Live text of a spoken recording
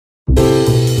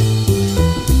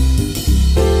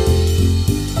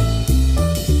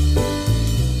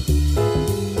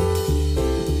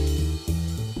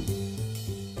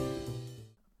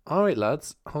Alright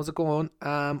lads, how's it going?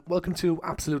 Welcome to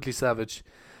Absolutely Savage.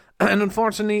 And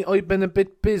unfortunately I've been a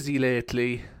bit busy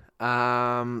lately.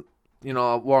 Working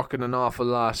an awful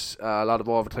lot, a lot of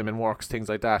overtime in works, things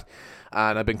like that.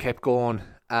 And I've been kept going.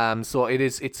 So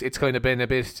it's kind of been a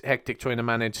bit hectic trying to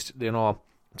manage,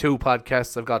 two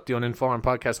podcasts. I've got the Uninformed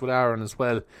podcast with Aaron as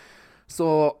well.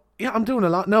 So yeah, I'm doing a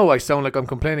lot now. I sound like I'm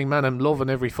complaining, man. I'm loving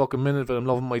every fucking minute of it. I'm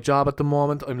loving my job at the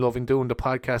moment. I'm loving doing the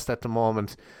podcast at the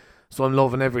moment. So I'm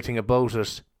loving everything about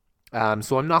it.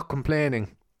 So I'm not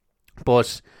complaining.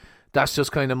 But that's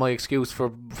just kind of my excuse for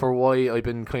why I've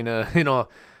been kind of,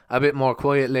 a bit more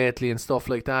quiet lately and stuff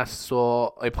like that.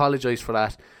 So I apologise for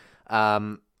that.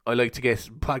 I like to get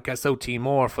podcasts out to you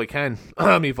more if I can.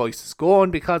 My voice is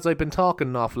going because I've been talking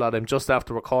an awful lot. I'm just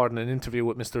after recording an interview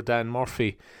with Mr. Dan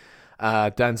Murphy.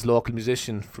 Dan's local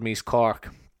musician from East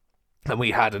Cork. And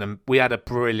we had a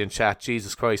brilliant chat.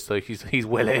 Jesus Christ, like he's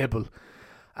well able.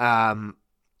 So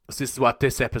this is what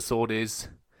this episode is.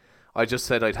 I just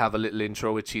said I'd have a little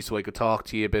intro with you so I could talk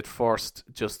to you a bit first,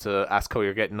 just to ask how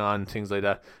you're getting on, things like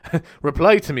that.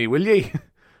 Reply to me, will ye?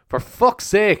 For fuck's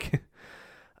sake.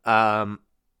 But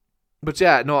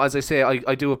yeah, no, as I say,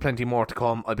 I do have plenty more to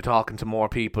come. I'll be talking to more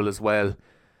people as well.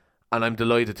 And I'm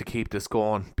delighted to keep this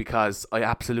going because I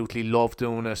absolutely love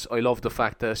doing it. I love the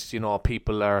fact that,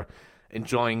 people are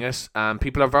enjoying it.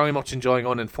 People are very much enjoying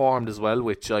Uninformed as well,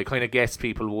 which I kind of guessed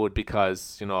people would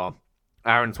because,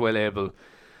 Aaron's well able.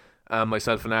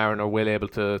 Myself and Aaron are well able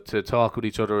to talk with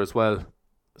each other as well.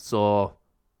 So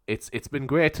it's been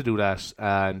great to do that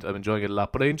and I'm enjoying it a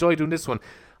lot. But I enjoy doing this one.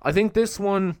 I think this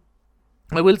one,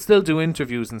 I will still do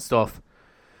interviews and stuff.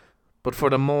 But for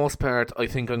the most part, I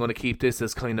think I'm going to keep this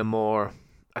as kind of more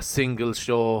a single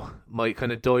show, my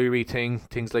kind of diary thing,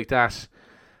 things like that.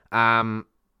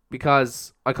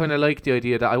 Because I kind of like the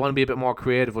idea that I want to be a bit more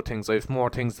creative with things. I have more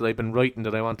things that I've been writing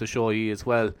that I want to show you as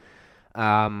well.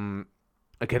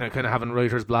 Again, I kind of having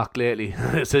writer's block lately.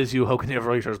 It says you, how can you have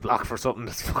writer's block for something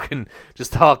that's fucking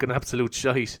just talking absolute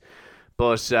shite?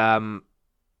 But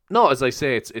no, as I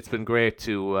say, it's been great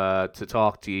to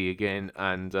talk to you again,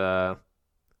 and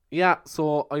yeah,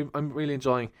 so I'm really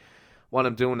enjoying what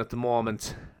I'm doing at the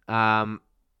moment.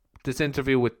 This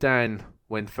interview with Dan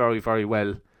went very, very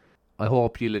well. I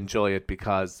hope you'll enjoy it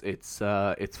because it's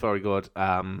very good.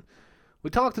 We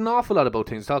talked an awful lot about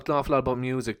things. Talked an awful lot about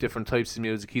music, different types of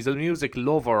music. He's a music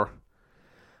lover,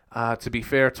 to be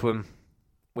fair to him,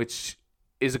 which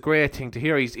is a great thing to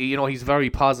hear. He's very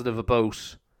positive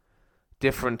about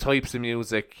different types of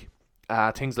music,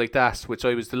 things like that, which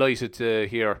I was delighted to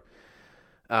hear.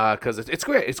 Because it's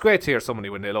great. It's great to hear somebody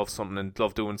when they love something and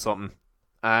love doing something.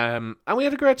 And we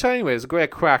had a great time. It was a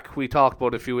great crack. We talked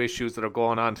about a few issues that are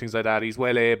going on, things like that. He's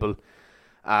well able.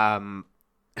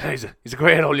 He's a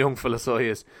great old young fella, so he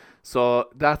is. So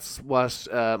that's what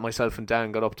myself and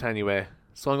Dan got up to anyway.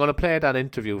 So I'm going to play that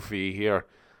interview for you here.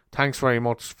 Thanks very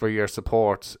much for your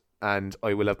support, and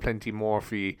I will have plenty more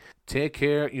for you. Take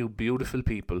care, you beautiful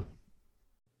people.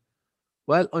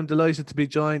 Well, I'm delighted to be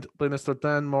joined by Mr.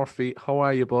 Dan Murphy. How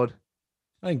are you, bud?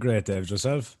 I'm great, Dave.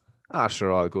 Yourself?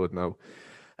 Sure, all good now.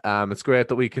 It's great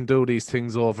that we can do these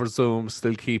things over Zoom,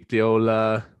 still keep the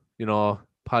old,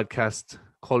 podcast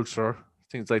culture,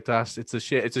 things like that. It's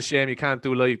a shame you can't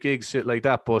do live gigs, shit like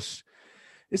that, but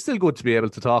it's still good to be able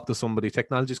to talk to somebody.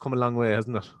 Technology's come a long way,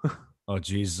 hasn't it? Oh,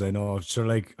 Jesus, I know. Sure,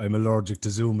 like, I'm allergic to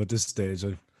Zoom at this stage.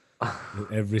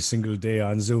 Every single day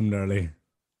on Zoom, nearly.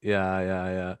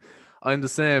 Yeah. I'm the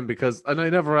same and I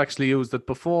never actually used it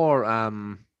before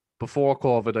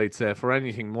COVID, I'd say, for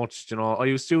anything much, I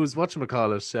used to use,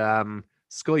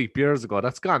 Skype years ago.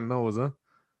 That's gone now, is it?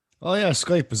 Oh, yeah,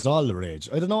 Skype is all the rage.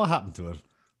 I don't know what happened to it.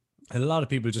 And a lot of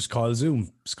people just call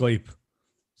Zoom Skype.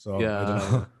 So, yeah. I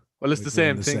don't know. Well, it's the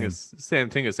same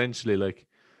thing, essentially, like.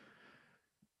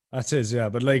 That is, yeah.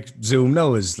 But, like, Zoom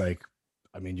now is, like,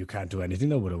 I mean, you can't do anything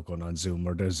now without going on Zoom,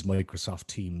 or there's Microsoft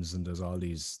Teams, and there's all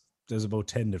these... There's about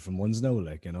 10 different ones now,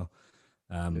 like,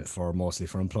 for mostly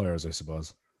for employers, I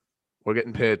suppose. We're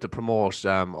getting paid to promote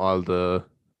all the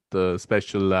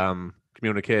special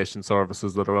communication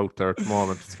services that are out there at the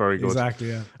moment. It's very good. Exactly,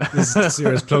 yeah. This is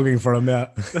serious plugging for them, yeah.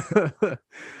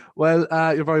 Well,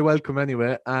 you're very welcome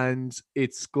anyway, and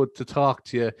it's good to talk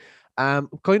to you.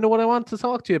 Kind of what I want to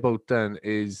talk to you about then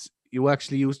is you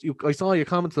actually I saw you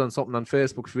commented on something on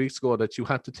Facebook a few weeks ago that you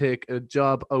had to take a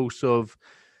job out of...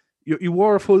 You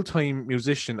were a full-time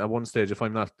musician at one stage, if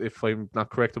I'm not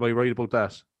correct. Am I right about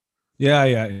that?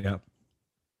 Yeah.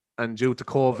 And due to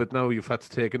COVID now, you've had to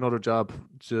take another job.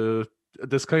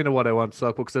 That's kind of what I want to talk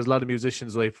about, because there's a lot of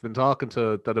musicians I've been talking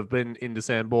to that have been in the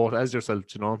same boat as yourself,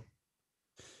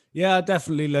 Yeah,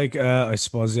 definitely. Like, I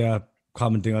suppose, yeah,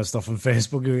 commenting on stuff on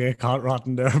Facebook, you get caught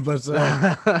rotten there. But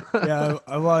yeah,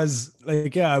 I was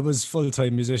like, yeah, I was full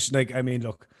time musician. Like, I mean,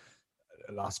 look,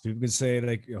 lots of people can say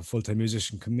like, full time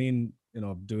musician can mean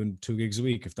doing 2 gigs a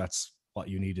week if that's what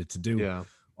you needed to do, Yeah.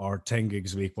 or 10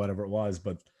 gigs a week, whatever it was.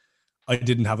 But I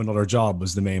didn't have another job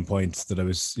was the main point that I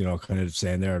was kind of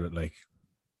saying there, that like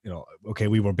okay,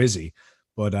 we were busy,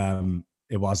 but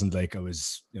it wasn't like I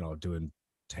was doing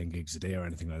 10 gigs a day or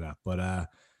anything like that. But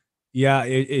yeah,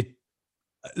 it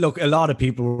look, a lot of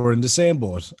people were in the same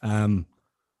boat. And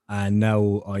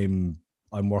now I'm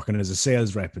working as a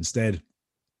sales rep instead,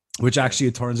 which Yeah. actually,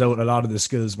 it turns out, a lot of the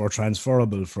skills were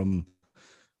transferable from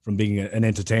being an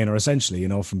entertainer, essentially,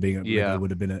 from being like, I Yeah.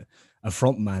 would have been a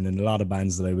front man in a lot of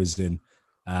bands that I was in.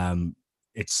 um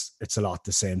it's a lot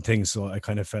the same thing, so I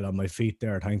kind of fell on my feet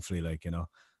there, thankfully, like,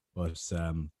 but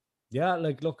yeah,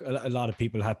 like, look, a lot of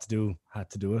people had to do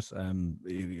it.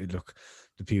 Look,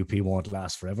 the PUP won't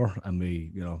last forever, and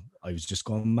I was just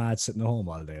going mad sitting at home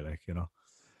all day, like,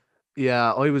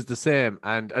 Yeah, I was the same.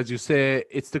 And as you say,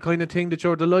 it's the kind of thing that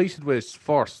you're delighted with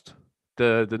first.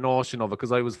 The notion of it,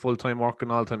 because I was full time working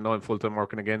all the time. Now I'm full time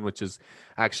working again, which is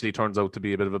actually turns out to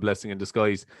be a bit of a blessing in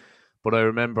disguise. But I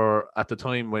remember at the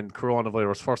time when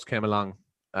coronavirus first came along,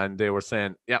 and they were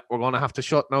saying, "Yeah, we're going to have to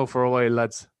shut now for a while,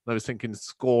 lads." And I was thinking,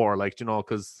 score, like,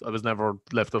 because I was never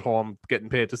left at home getting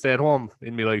paid to stay at home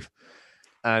in my life,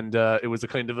 and it was a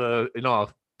kind of a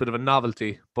bit of a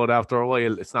novelty. But after a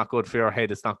while, it's not good for your head.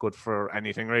 It's not good for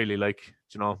anything really. Like,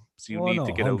 so you oh need no,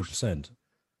 to get out.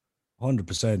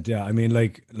 100%, yeah. I mean,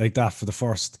 like that for the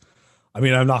first. I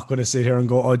mean, I'm not going to sit here and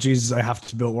go, "Oh Jesus, I have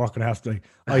to be at work and I have to." Like,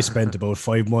 I spent about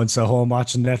 5 months at home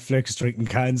watching Netflix, drinking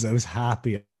cans. I was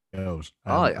happy out,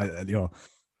 Oh and yeah,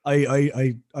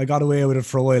 I got away with it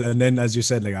for a while, and then, as you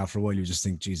said, like, after a while, you just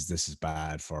think, "Jesus, this is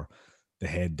bad for the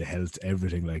head, the health,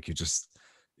 everything." Like, you just,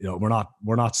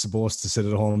 we're not supposed to sit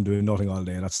at home doing nothing all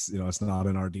day. That's it's not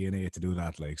in our DNA to do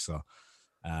that. Like, so,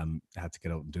 I had to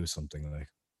get out and do something. Like,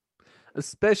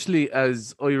 especially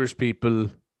as Irish people,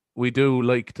 we do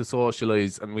like to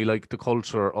socialize, and we like the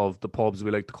culture of the pubs.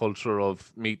 We like the culture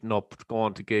of meeting up,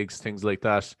 going to gigs, things like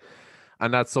that.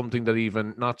 And that's something that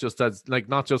even not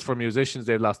just for musicians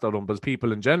they've lost out on, but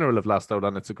people in general have lost out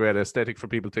on. It's a great aesthetic for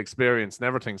people to experience and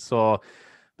everything. So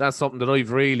that's something that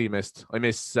I've really missed. I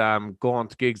miss going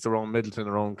to gigs around Middleton,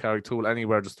 around Carrigtwohill,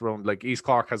 anywhere just around. Like, East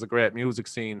Cork has a great music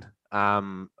scene,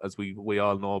 as we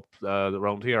all know,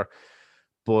 around here.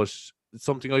 But it's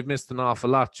something I've missed an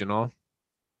awful lot.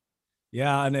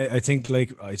 yeah, and I think,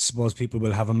 like, I suppose people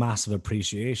will have a massive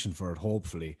appreciation for it,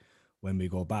 hopefully, when we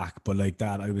go back. But like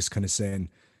that, I was kind of saying,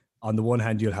 on the one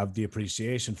hand, you'll have the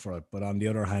appreciation for it, but on the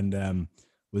other hand,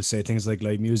 we'll say things like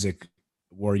live music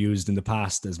were used in the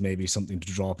past as maybe something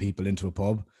to draw people into a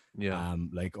pub. Yeah,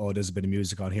 Like, oh, there's a bit of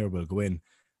music on here, we'll go in.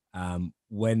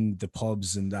 When the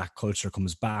pubs and that culture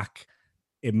comes back,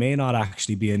 it may not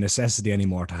actually be a necessity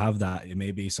anymore to have that. It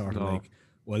may be sort of no, like,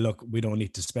 well, look, we don't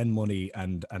need to spend money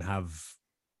and have,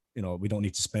 we don't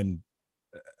need to spend,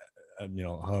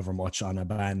 however much on a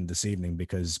band this evening,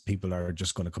 because people are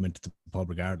just going to come into the pub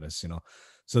regardless.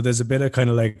 So there's a bit of kind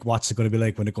of like, what's it going to be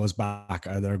like when it goes back?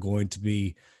 Are there going to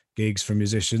be gigs for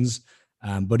musicians?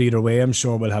 But either way, I'm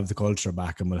sure we'll have the culture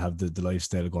back, and we'll have the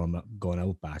lifestyle going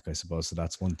out back, I suppose. So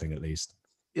that's one thing at least.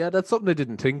 yeah, that's something I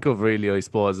didn't think of really. I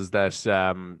suppose is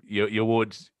that you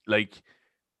would like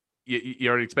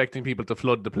you're expecting people to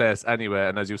flood the place anyway,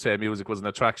 and as you say, music was an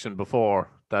attraction before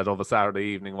that of a Saturday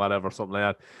evening, whatever, something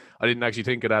like that. I didn't actually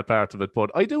think of that part of it, but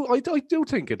I do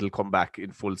think it'll come back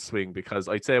in full swing, because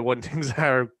I'd say when things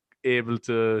are able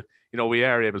to, we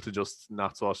are able to just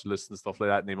not socialist and stuff like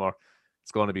that anymore.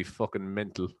 It's going to be fucking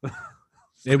mental.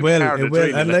 It's It going to be will, it carnage, will,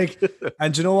 really. and Like, like,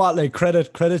 and you know what? Like,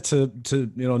 credit to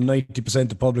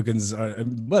 90% of publicans are,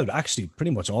 well, actually,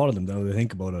 pretty much all of them. Now they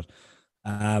think about it,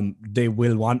 they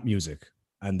will want music,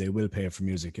 and they will pay for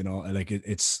music. And like,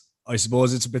 it's, I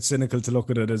suppose it's a bit cynical to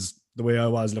look at it as the way I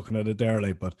was looking at it there,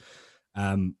 like, but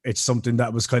it's something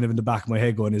that was kind of in the back of my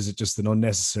head, going, is it just an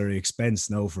unnecessary expense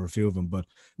now for a few of them? But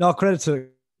no, credit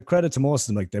to most of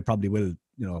them. Like, they probably will,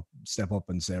 step up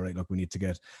and say, right, look, we need to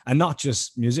get, and not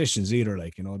just musicians either.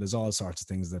 Like, there's all sorts of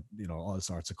things that, all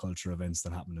sorts of culture events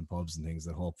that happen in pubs and things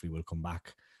that hopefully will come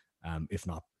back, if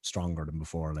not stronger than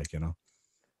before. Like.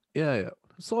 yeah, yeah.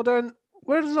 So then,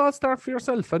 where does it all start for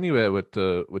yourself anyway with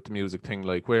the music thing?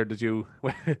 Like, where did you?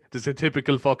 Where, does a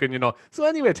typical fucking. So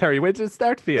anyway, Terry, where did it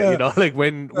start for you? Like,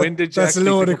 when did you That's a actually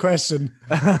pick loaded up? question.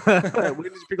 When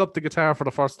did you pick up the guitar for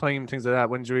the first time? Things like that.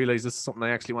 When did you realize this is something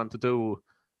I actually want to do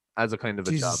as a kind of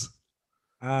a job? Jesus.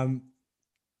 Um,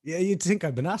 yeah, you'd think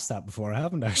I've been asked that before. I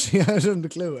haven't actually. I haven't a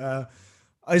clue.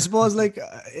 I suppose, like,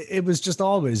 it was just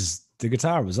always the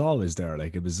guitar was always there.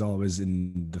 Like it was always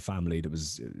in the family. There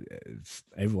was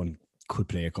everyone could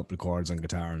play a couple of chords on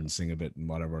guitar and sing a bit and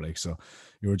whatever. Like so,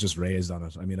 you were just raised on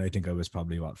it. I mean, I think I was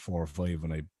probably about 4 or 5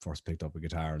 when I first picked up a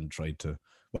guitar and tried to.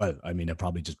 Well, I mean, I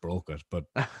probably just broke it, but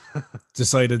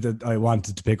decided that I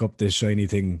wanted to pick up this shiny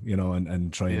thing,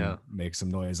 and try Yeah. and make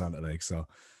some noise on it. Like so,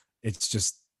 it's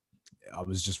just I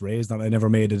was just raised on. I never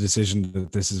made a decision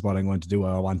that this is what I'm going to do.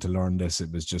 I want to learn this.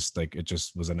 It was just like it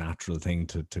just was a natural thing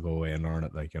to go away and learn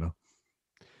it. Like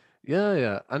Yeah,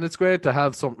 yeah. And it's great to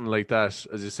have something like that,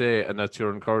 as you say, and that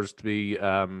you're encouraged to be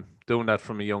doing that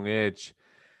from a young age.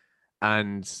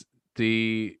 And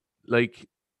the like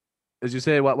as you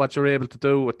say, what you're able to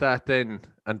do with that then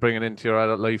and bring it into your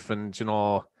adult life and,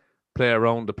 play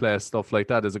around the place, stuff like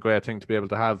that is a great thing to be able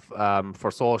to have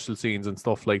for social scenes and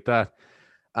stuff like that.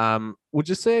 Would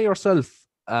you say yourself,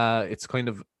 it's a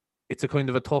kind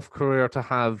of a tough career to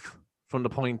have from the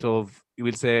point of, you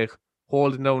will say,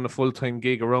 holding down a full time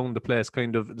gig around the place,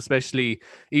 kind of, especially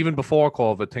even before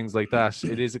COVID, things like that.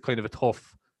 It is a kind of a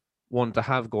tough one to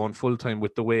have going full time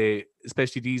with the way,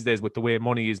 especially these days, with the way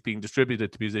money is being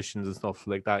distributed to musicians and stuff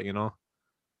like that.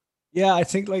 Yeah, I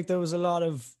think like there's a lot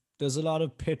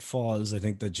of pitfalls I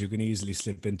think that you can easily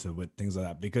slip into with things like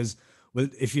that because well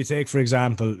if you take for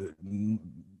example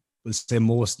we'll say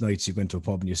most nights you go into a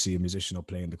pub and you see a musician up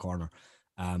playing in the corner,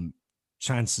 um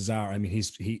chances are I mean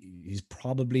he's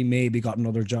probably maybe got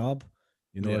another job,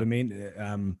 you know what Yeah,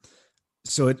 I mean.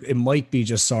 So it might be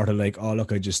just sort of like, oh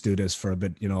look, I just do this for a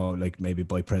bit, like maybe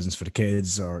buy presents for the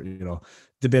kids or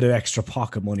the bit of extra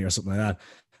pocket money or something like that.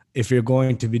 If you're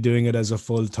going to be doing it as a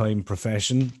full-time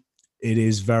profession, it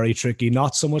is very tricky.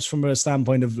 Not so much from a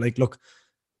standpoint of like, look,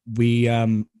 we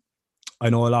I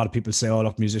know a lot of people say, oh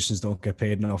look, musicians don't get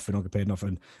paid enough, we don't get paid enough,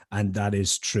 and that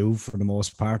is true for the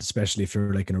most part, especially if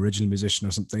you're like an original musician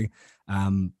or something.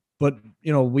 But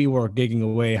we were gigging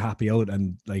away, happy out,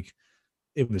 and like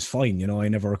it was fine. I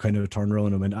never kind of turned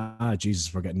around and went,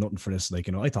 Jesus, we're getting nothing for this.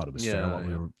 Like, I thought it was fair yeah,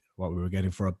 yeah, what we were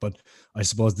getting for it. But I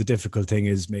suppose the difficult thing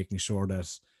is making sure that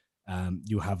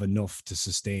you have enough to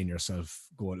sustain yourself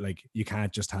going. Like you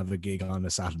can't just have a gig on a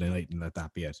Saturday night and let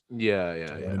that be it. yeah, Do yeah, you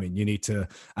know what I yeah, mean? You need to,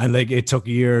 and like it took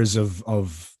years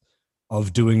of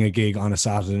doing a gig on a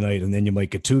Saturday night, and then you might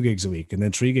get 2 gigs a week, and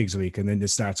then 3 gigs a week, and then it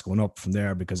starts going up from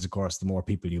there because, of course, the more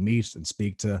people you meet and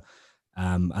speak to,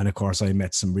 and of course, I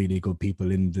met some really good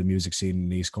people in the music scene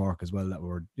in East Cork as well. That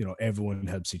were, everyone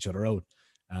helps each other out,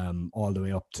 all the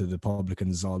way up to the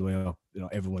publicans, all the way up.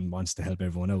 Everyone wants to help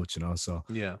everyone out. So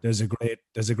yeah. there's a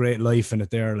great life in it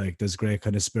there. Like there's a great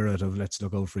kind of spirit of let's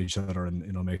look out for each other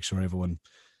and make sure everyone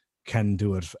can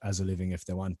do it as a living if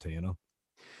they want to.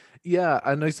 Yeah,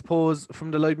 and I suppose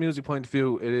from the live music point of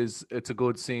view, it's a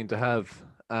good scene to have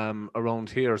around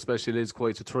here, especially it is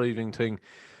quite a thriving thing.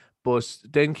 But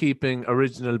then keeping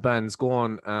original bands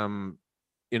going, and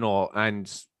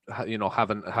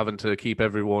having to keep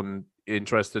everyone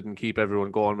interested and keep everyone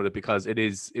going with it because it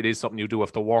is something you do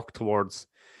have to work towards.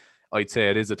 I'd say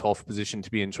it is a tough position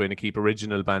to be in trying to keep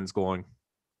original bands going.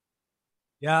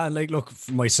 Yeah, and like, look,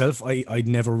 for myself, I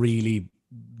never really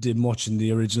did much in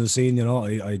the original scene.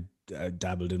 I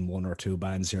dabbled in 1 or 2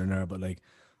 bands here and there, but like,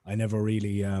 I never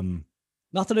really,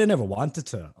 not that I never wanted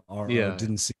to, or Yeah, yeah.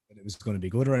 didn't see that it was going to be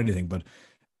good or anything, but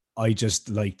I just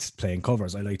liked playing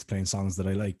covers. I liked playing songs that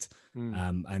I liked.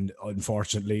 Mm. And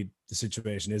unfortunately, the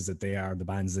situation is that they are the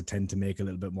bands that tend to make a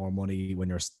little bit more money when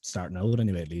you're starting out,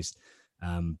 anyway, at least,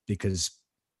 because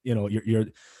you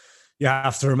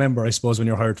have to remember, I suppose, when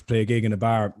you're hired to play a gig in a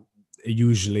bar,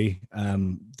 usually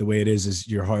the way it is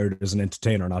you're hired as an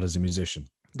entertainer, not as a musician.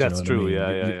 Do you know That's what I true. mean?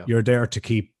 Yeah, yeah, yeah. You're there to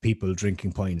keep people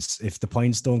drinking pints. If the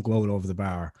pints don't go out over the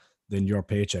bar, then your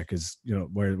paycheck is,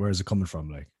 where is it coming from?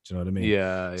 Like, do you know what I mean?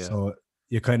 Yeah, yeah. So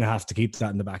you kind of have to keep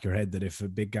that in the back of your head that if a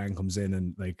big gang comes in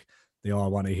and like they all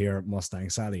want to hear Mustang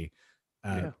Sally,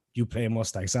 Yeah. you play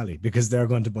Mustang Sally because they're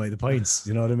going to buy the pints.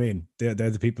 You know what I mean? They're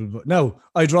the people. But no,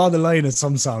 I draw the line at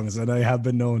some songs, and I have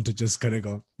been known to just kind of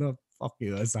go, no, fuck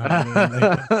you, that's not happening.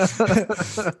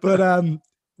 Like, but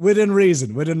within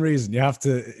reason, you have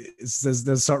to.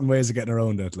 There's certain ways of getting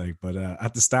around it. Like, but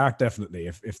at the start, definitely,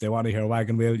 if they want to hear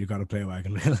Wagon Wheel, you got to play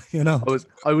Wagon Wheel.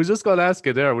 I was just going to ask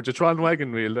you there, would you try and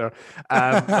wagon wheel there?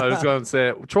 I was going to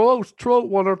say throw out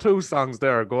 1 or 2 songs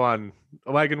there. Go on,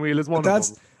 a wagon wheel is one of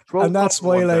that's them. Throw and out that's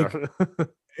why one like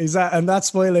there. and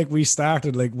that's why like we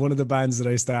started, like one of the bands that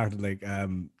I started, like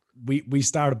we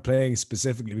started playing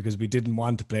specifically because we didn't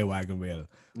want to play Wagon Wheel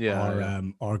Yeah, yeah,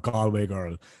 or Galway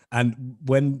Girl. And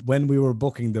when we were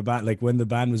booking the band, like when the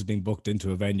band was being booked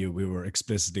into a venue, we were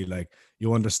explicitly like,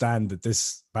 you understand that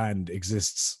this band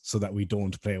exists so that we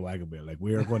don't play Wagon Wheel. Like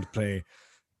we are going to play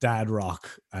dad rock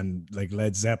and like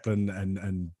Led Zeppelin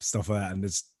and stuff like that, and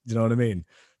it's, you know what I mean,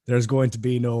 there's going to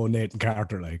be no Nathan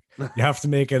Carter. Like, you have to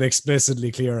make it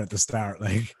explicitly clear at the start.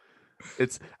 Like,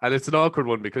 It's an awkward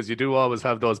one because you do always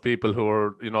have those people who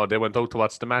are, they went out to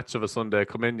watch the match of a Sunday,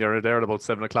 come in, you're there at about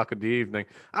 7 o'clock in the evening.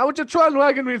 How would you try and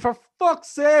wagon wheel for fuck's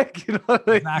sake?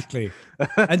 exactly.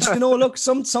 And look,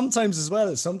 sometimes as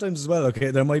well,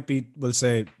 okay, there might be, we'll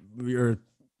say you're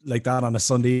like that on a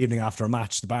Sunday evening after a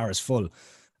match, the bar is full.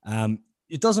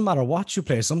 It doesn't matter what you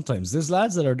play. Sometimes there's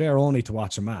lads that are there only to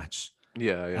watch a match.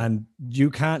 Yeah. And you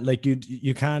can't, like,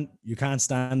 you can't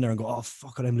stand there and go, oh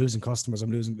fuck it, I'm losing customers,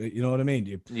 I'm losing, you know what I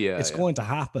mean? It's going to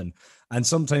happen. And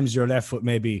sometimes you're left with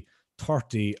maybe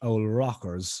 30 old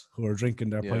rockers who are drinking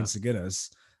their pints of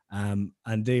Guinness, and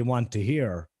they want to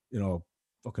hear,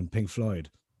 fucking Pink Floyd.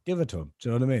 Give it to them. Do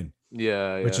you know what I mean?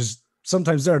 Yeah. Which is,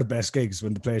 sometimes they're the best gigs,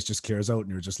 when the place just clears out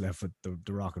and you're just left with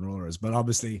the rock and rollers. But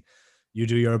obviously you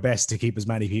do your best to keep as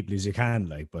many people as you can,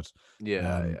 like, but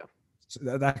so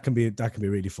that can be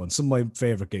really fun. Some of my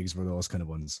favorite gigs were those kind of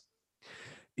ones.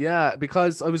 Yeah,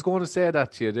 because I was going to say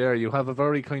that to you there. You have a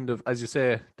very kind of, as you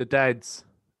say, the dad's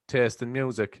taste in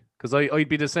music. Because I'd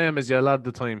be the same as you a lot of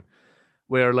the time,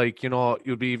 where, like,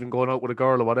 you'd be even going out with a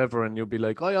girl or whatever, and you'd be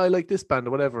like, oh, I like this band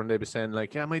or whatever, and they'd be saying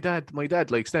like, yeah, my dad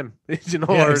likes them, Yeah,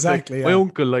 or exactly. like, my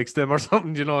uncle likes them or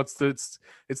something.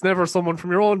 It's never someone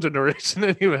from your own generation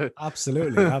anyway.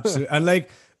 Absolutely. And like,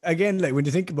 again, like, when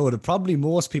you think about it, probably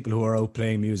most people who are out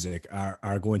playing music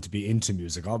are going to be into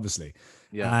music, obviously.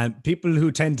 Yeah. And people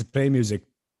who tend to play music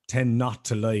tend not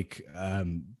to like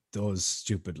those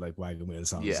stupid, like, wagon wheel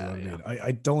songs. Yeah, you know what I mean?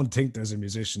 I don't think there's a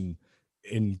musician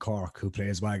in Cork who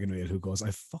plays wagon wheel who goes, I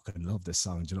fucking love this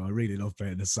song. I really love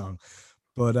playing this song.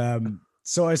 But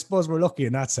so I suppose we're lucky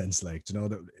in that sense, like,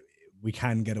 that we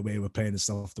can get away with playing the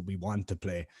stuff that we want to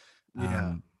play.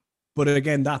 But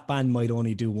again, that band might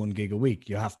only do one gig a week.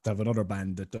 You have to have another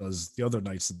band that does the other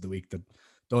nights of the week that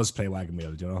does play wagon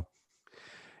wheel.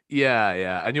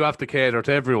 Yeah, and you have to cater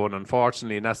to everyone,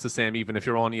 unfortunately, and that's the same. Even if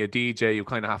you're only a DJ, you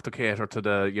kind of have to cater to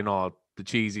the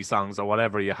cheesy songs or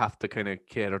whatever. You have to kind of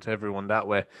cater to everyone that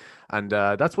way, and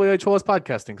that's why I chose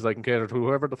podcasting, because I can cater to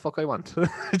whoever the fuck I want.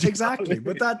 Exactly,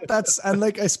 but that's and,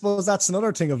 like, I suppose that's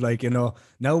another thing of, like,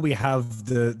 now we have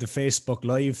the Facebook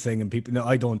Live thing, and people.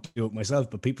 I don't do it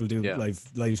myself, but people do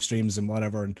live streams and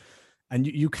whatever, and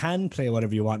you can play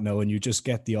whatever you want now, and you just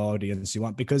get the audience you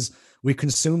want, because we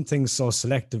consume things so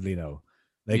selectively now.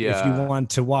 Like, if you want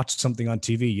to watch something on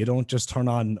TV, you don't just turn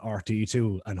on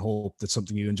RTE2 and hope that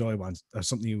something you enjoy or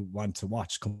something you want to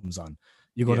watch comes on.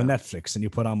 You go to Netflix and you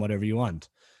put on whatever you want.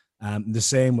 The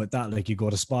same with that, like, you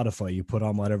go to Spotify, you put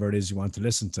on whatever it is you want to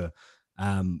listen to.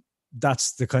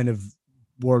 That's the kind of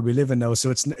world we live in now.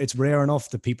 So it's rare enough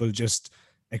that people just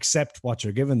accept what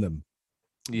you're giving them.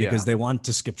 Because they want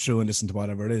to skip through and listen to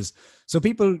whatever it is. So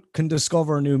people can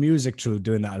discover new music through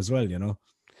doing that as well,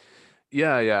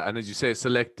 Yeah. And as you say,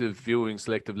 selective viewing,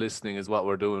 selective listening is what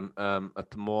we're doing at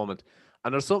the moment.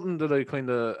 And there's something that I kind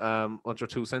of want your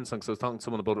 2 cents on, because I was talking to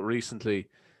someone about it recently,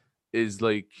 is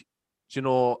like,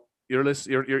 you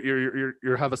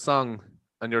have a song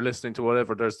and you're listening to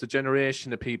whatever. There's the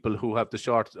generation of people who have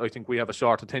I think we have a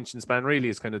short attention span, really,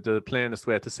 is kind of the plainest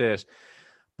way to say it.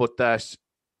 But that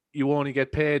you only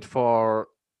get paid for,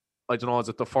 I don't know, is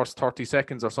it the first 30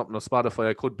 seconds or something of Spotify?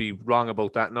 I could be wrong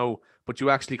about that now, but you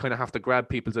actually kind of have to grab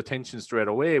people's attention straight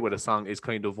away with a song, is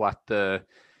kind of what the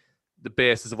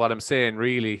basis of what I'm saying,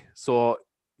 really. So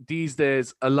these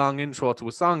days, a long intro to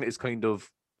a song is kind of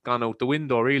gone out the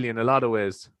window, really, in a lot of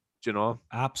ways,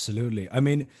 Absolutely. I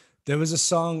mean, there was a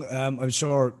song, I'm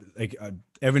sure, like,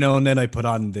 every now and then I put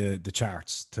on the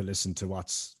charts to listen to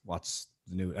what's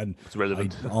new, and it's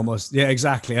relevant.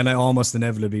 Exactly, and I almost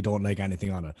inevitably don't like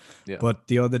anything on it. But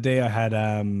the other day I had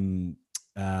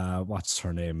what's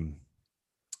her name,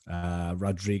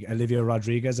 Olivia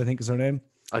Rodriguez, I think is her name.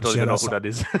 I don't even know who that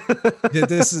is.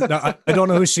 I don't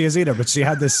know who she is either, but she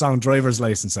had this song Driver's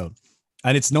License out,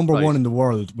 and it's number one in the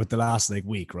world with the last, like,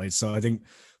 week, right? So I think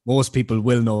most people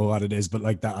will know what it is, but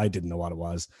like that, I didn't know what it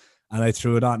was, and I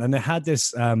threw it on, and it had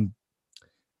this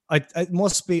it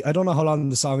must be, I don't know how long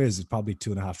the song is. It's probably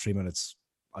 2.5, 3 minutes.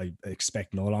 I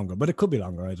expect no longer, but it could be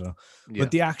longer. I don't know.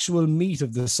 But the actual meat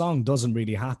of the song doesn't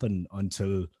really happen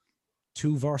until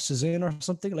 2 verses in or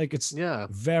something. Like, it's I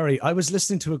was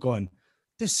listening to it going,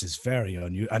 this is very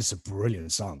unusual. And it's a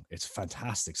brilliant song. It's a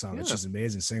fantastic song. And she's an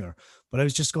amazing singer. But I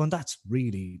was just going, that's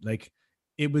really, like,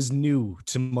 it was new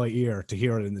to my ear to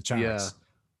hear it in the charts.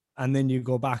 And then you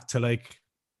go back to, like,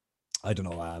 I don't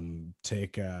know,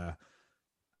 take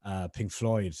Pink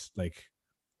Floyd, like,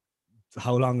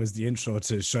 how long is the intro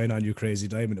to Shine On You Crazy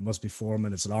Diamond? It must be 4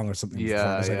 minutes long or something before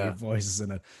Yeah, there's any yeah, voices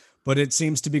in it. But it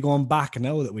seems to be going back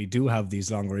now that we do have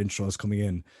these longer intros coming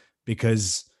in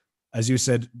because, as you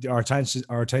said, our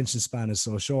attention span is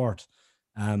so short.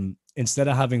 Instead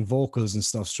of having vocals and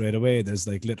stuff straight away, there's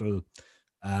like little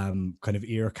kind of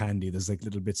ear candy. There's like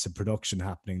little bits of production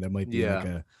happening. There might be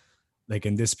yeah, like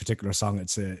in this particular song,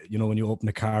 it's when you open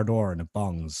the car door and it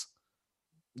bongs,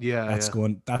 yeah, that's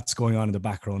yeah. going on in the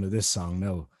background of this song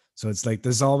now. So it's like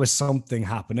there's always something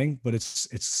happening, but it's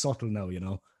subtle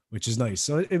now, which is nice.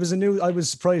 So it was a new. I was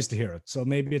surprised to hear it. So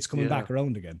maybe it's coming Yeah. back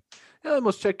around again. Yeah, I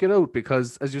must check it out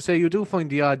because, as you say, you do find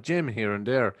the odd gem here and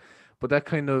there. But that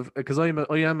kind of, because I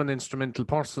am an instrumental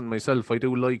person myself. I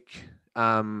do like,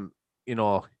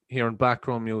 hearing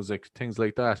background music, things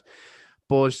like that.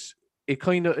 But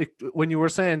when you were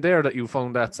saying there that you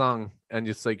found that song and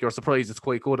it's like you're surprised it's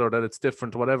quite good or that it's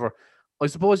different or whatever, I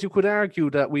suppose you could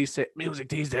argue that we say music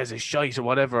these days is shite or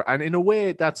whatever. And in a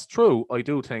way, that's true, I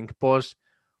do think. But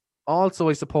also,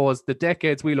 I suppose the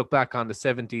decades we look back on, the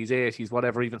 70s, 80s,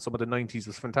 whatever, even some of the 90s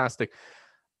was fantastic.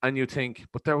 And you think,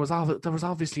 but there was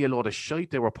obviously a lot of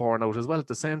shite they were pouring out as well at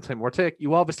the same time.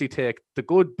 You obviously take the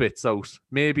good bits out.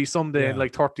 Maybe someday in Yeah,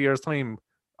 like 30 years' time,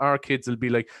 our kids will be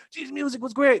like, geez, music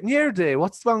was great in your day.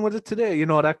 What's wrong with it today?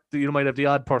 That you might have the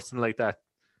odd person like that.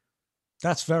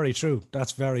 that's very true.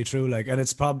 That's very true. Like, and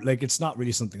it's probably like it's not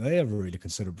really something I ever really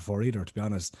considered before either, to be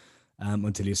honest.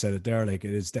 Until you said it there, like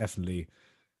it is definitely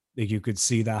like you could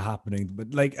see that happening.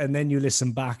 But like, and then you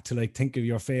listen back to like think of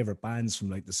your favorite bands from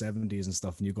like the 70s and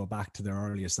stuff, and you go back to their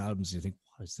earliest albums, and you think,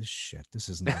 what is this shit? This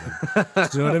isn't what I.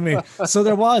 Do you know what I mean? So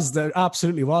there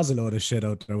absolutely was a load of shit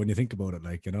out there when you think about it,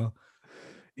 like.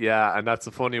 Yeah, and that's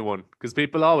a funny one because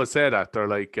people always say that they're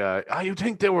like, you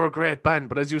think they were a great band,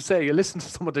 but as you say, you listen to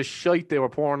some of the shite they were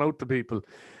pouring out to people,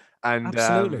 and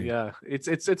Absolutely. yeah,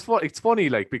 it's funny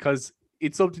like because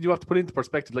it's something you have to put into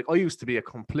perspective. Like I used to be a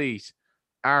complete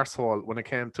arsehole when it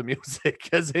came to music,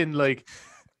 as in like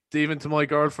even to my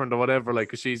girlfriend or whatever, like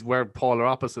 'cause we're polar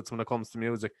opposites when it comes to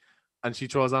music. And she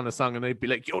throws on a song and I'd be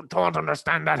like, you don't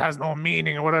understand, that has no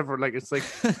meaning or whatever. Like it's like,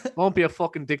 won't be a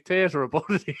fucking dictator about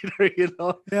it either, you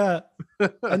know? Yeah.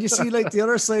 And you see, like the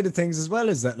other side of things as well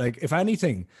is that, like, if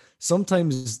anything,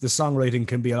 sometimes the songwriting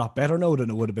can be a lot better now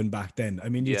than it would have been back then. I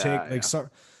mean, you take Yeah, like yeah.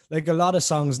 like a lot of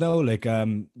songs now, like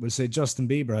we'll say Justin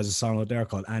Bieber has a song out there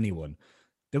called Anyone.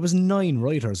 There was 9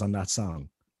 writers on that song.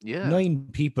 Yeah. 9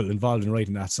 people involved in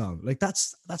writing that song. Like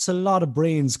that's a lot of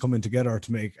brains coming together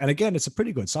to make. And again, it's a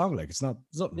pretty good song. Like there's nothing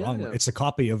Yeah, wrong with yeah. it. It's a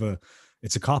copy of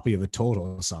a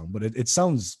Toto song, but it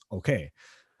sounds okay.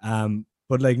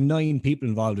 But like 9 people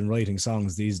involved in writing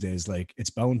songs these days, like it's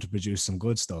bound to produce some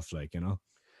good stuff, like.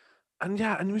 And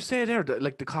yeah, and we say there that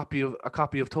like a copy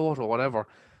of Toto or whatever.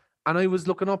 And I was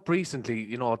looking up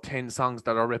recently, 10 songs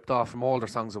that are ripped off from older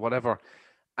songs or whatever.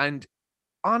 And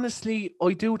honestly,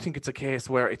 I do think it's a case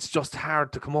where it's just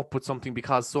hard to come up with something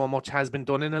because so much has been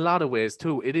done in a lot of ways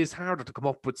too. It is harder to come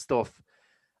up with stuff,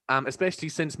 especially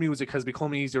since music has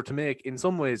become easier to make. In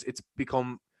some ways,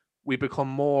 we become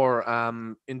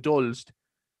more indulged,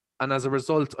 and as a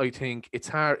result, I think it's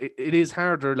hard. It is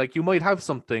harder. Like you might have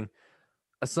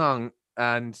a song,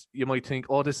 and you might think,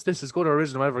 "Oh, this is good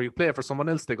original." Whatever you play it for someone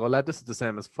else, they go, "Lad, this is the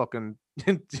same as fucking."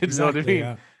 You know what I Exactly, mean?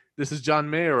 yeah. This is John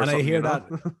Mayer or And I something, hear that,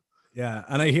 yeah,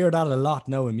 and I hear that a lot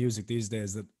now in music these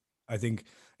days. That I think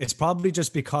it's probably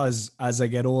just because as I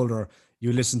get older,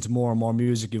 you listen to more and more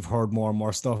music, you've heard more and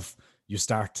more stuff, you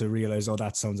start to realize, oh,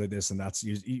 that sounds like this, and that's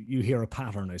you hear a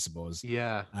pattern, I suppose.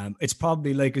 Yeah, It's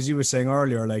probably like as you were saying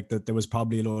earlier, like that there was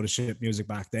probably a load of shit music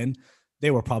back then. They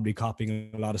were probably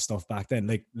copying a lot of stuff back then.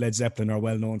 Like Led Zeppelin are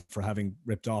well known for having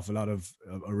ripped off a lot of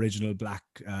original black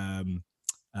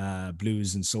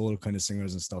blues and soul kind of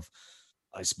singers and stuff.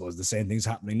 I suppose the same thing's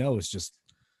happening now. It's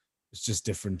just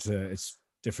different. It's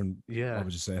different. yeah. What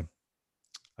would you say?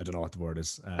 I don't know what the word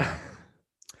is.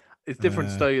 It's different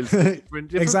Uh, styles,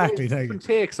 different ways, exactly. Thank you. different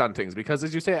takes on things. Because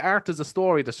as you say, art is a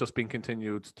story that's just been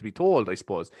continued to be told. I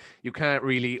suppose you can't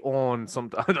really own some.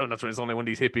 I don't know. It's only one of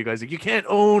these hippie guys like you can't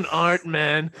own art,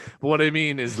 man. But what I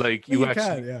mean is like Well, you you can,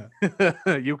 actually,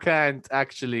 yeah. you can't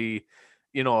actually,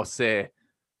 say,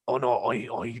 oh no,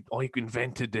 I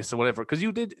invented this or whatever, because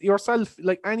you did yourself.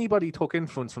 Like anybody took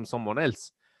influence from someone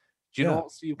else. Do you Yeah. know?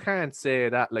 So you can't say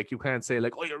that. Like you can't say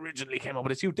like, "Oh, you originally came up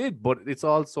with this." You did, but it's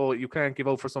also you can't give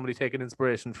out for somebody taking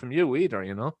inspiration from you either.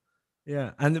 You know?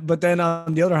 Yeah. And but then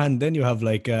on the other hand, then you have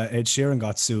like Ed Sheeran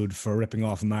got sued for ripping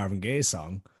off a Marvin Gaye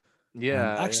song.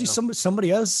 Yeah, Actually, yeah,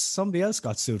 somebody else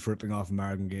got sued for ripping off a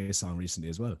Marvin Gaye song recently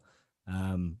as well.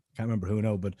 Can't remember who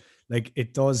now, but like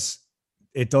it does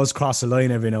cross a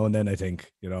line every now and then. I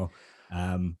think.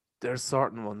 there's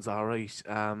certain ones, all right.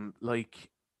 Like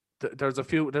there's a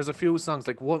few songs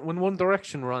like when One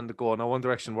Direction were on the go. Now One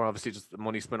Direction were obviously just the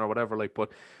money spin or whatever. Like,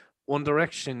 but One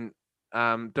Direction,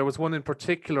 there was one in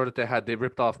particular that they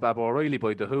ripped off Baba O'Reilly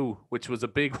by The Who, which was a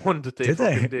big one that they Did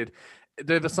fucking they? did.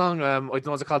 They have a song, I don't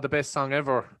know, it's called the best song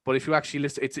ever. But if you actually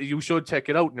listen, you should check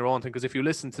it out in your own thing because if you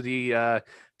listen to the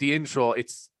intro,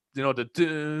 it's the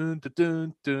dun the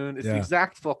dun dun. It's the Yeah.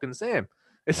 exact fucking same.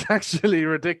 It's actually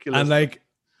And ridiculous. like,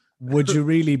 would you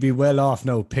really be well off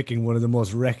now picking one of the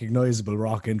most recognizable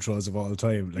rock intros of all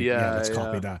time? Like, yeah, Yeah, let's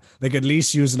copy yeah, that. Like, at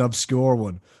least use an obscure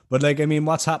one. But like, I mean,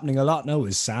 what's happening a lot now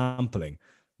is sampling.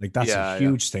 Like, that's a yeah, yeah,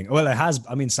 huge thing. Well, it has.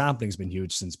 I mean, sampling's been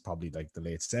huge since probably like the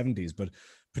late '70s, but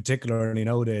particularly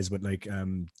nowadays with like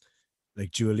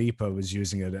Dua Lipa was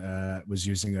using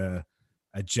a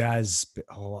jazz.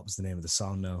 Oh, what was the name of the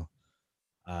song now?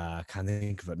 I can't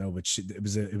think of it now, but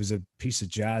it was a piece of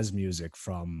jazz music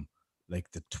from like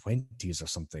the 20s or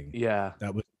something yeah.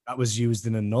 that was used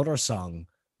in another song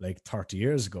like 30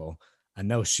 years ago, and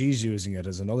now she's using it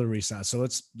as another resample. So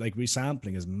it's like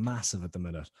resampling is massive at the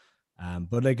minute.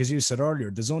 But like as you said earlier,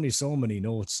 there's only so many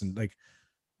notes, and like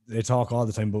they talk all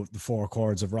the time about the four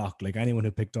chords of rock. Like anyone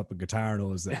who picked up a guitar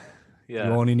knows that you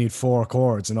Yeah, only need four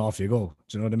chords and off you go.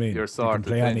 Do you know what I mean? you're You can sorted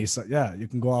play then. yeah, you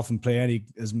can go off and play any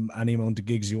amount of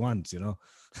gigs you want, you know.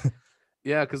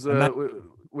 Yeah, because And man,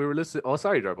 we were listening. Oh,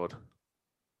 sorry, there, bud.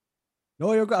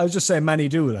 no, I was just saying many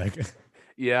do like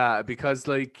Yeah, because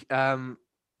like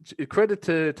credit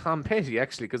to Tom Petty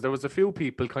actually, because there was a few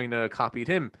people kind of copied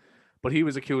him, but he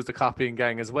was accused of copying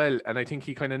gang as well, and I think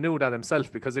he kind of knew that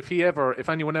himself because if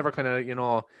anyone ever kind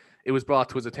of it was brought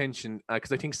to his attention,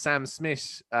 because I think Sam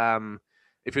Smith,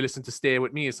 if you listen to Stay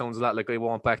With Me, it sounds a lot like I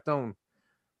Won't Back Down,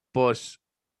 but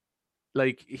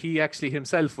like he actually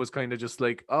himself was kind of just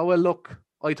like, oh well, look,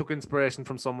 I took inspiration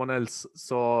from someone else,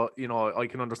 so I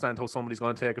can understand how somebody's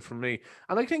going to take it from me.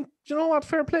 And I think, you know what,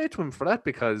 fair play to him for that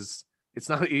because it's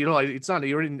not, it's not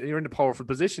you're in a powerful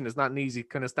position. It's not an easy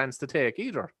kind of stance to take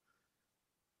either.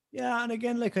 yeah, and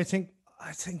again, like I think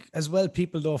as well,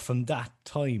 people though from that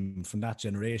time, from that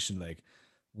generation, like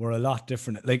were a lot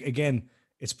different. Like again,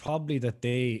 it's probably that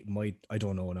they might, I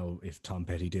don't know now if Tom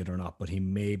Petty did or not, but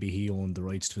he owned the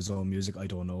rights to his own music. I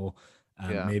don't know.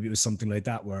 Yeah, Maybe it was something like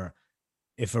that where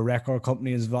if a record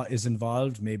company is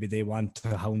involved, maybe they want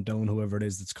to hound down whoever it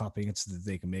is that's copying it so that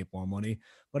they can make more money.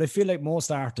 But I feel like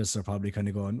most artists are probably kind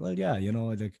of going, well, yeah,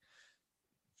 like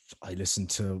I listen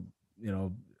to, you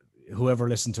know, whoever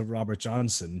listened to Robert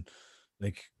Johnson,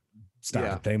 like yeah,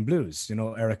 started playing blues. You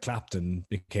know, Eric Clapton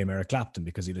became Eric Clapton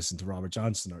because he listened to Robert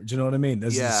Johnson. Or do you know what I mean?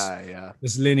 There's yeah, yeah.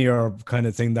 this linear kind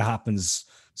of thing that happens.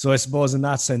 So I suppose in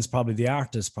that sense, probably the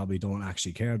artists probably don't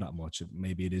actually care that much.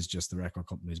 Maybe it is just the record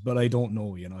companies, but I don't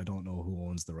know. You know, I don't know who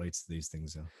owns the rights to these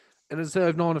things. Yeah. And as I say,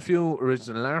 I've known a few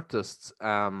original artists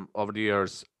over the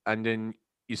years, and then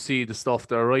you see the stuff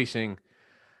they're writing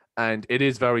and it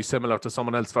is very similar to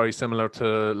someone else, very similar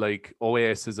to like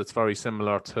Oasis. It's very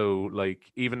similar to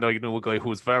like even though you know a guy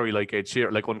who's very like Ed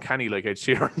Sheeran, like uncanny like Ed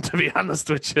Sheeran. To be honest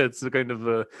with you, it's a kind of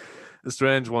a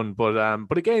strange one.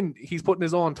 But again, he's putting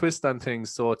his own twist on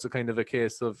things, so it's a kind of a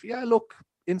case of yeah, look,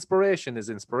 inspiration is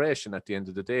inspiration at the end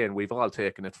of the day, and we've all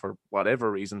taken it for whatever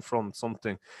reason from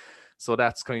something. So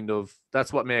that's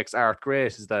what makes art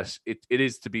great is that it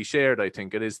is to be shared. I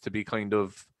think it is to be kind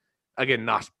of again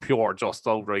not pure just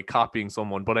outright copying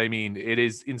someone, but I mean it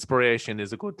is inspiration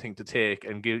is a good thing to take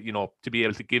and give to be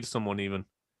able to give someone even.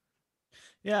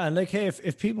 Yeah. And like, hey,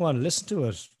 if people want to listen to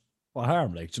it, what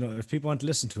harm? Like, you know, if people want to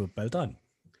listen to it, well done.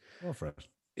 Go for it.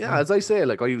 You Yeah, know? as I say,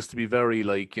 like I used to be very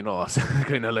like,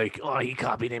 kind of like, oh, he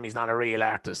copied him, he's not a real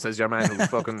artist, says your man who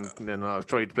fucking,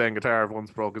 tried playing guitar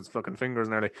once, broke his fucking fingers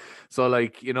nearly. So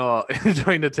like,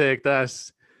 trying to take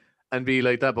that and be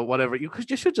like that, but whatever, you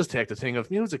should just take the thing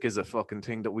of music is a fucking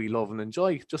thing that we love and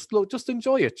enjoy. Just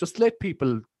enjoy it. Just let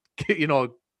people, you know,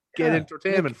 get Yeah.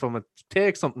 entertainment Like, from it,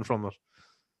 take something from it.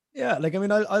 yeah, like I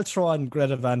mean, I'll throw on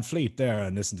Greta Van Fleet there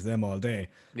and listen to them all day.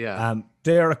 Yeah.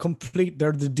 They're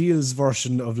the Deals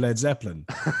version of Led Zeppelin.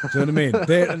 Do you know what I mean?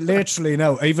 They literally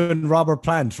now, even Robert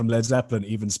Plant from Led Zeppelin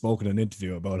even spoke in an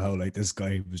interview about how like this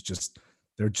guy was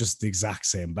they're just the exact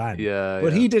same band. Yeah,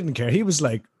 But yeah, he didn't care. He was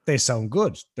like, they sound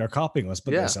good. They're copying us,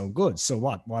 but they yeah, sound good. So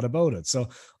what? What about it? So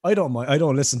I don't mind. I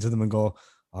don't listen to them and go,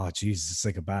 oh Jesus, it's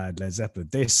like a bad Led Zeppelin.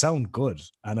 They sound good,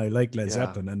 and I like Led yeah.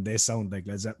 Zeppelin, and they sound like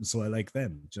Led Zeppelin, so I like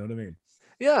them. Do you know what I mean?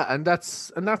 Yeah, and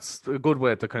that's a good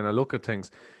way to kind of look at things.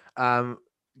 Do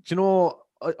you know?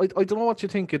 I don't know what you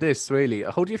think of this really.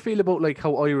 How do you feel about like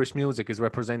how Irish music is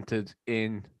represented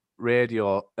in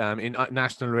radio, in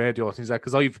national radio things like?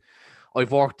 Because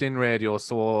I've worked in radio,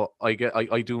 so I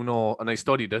do know, and I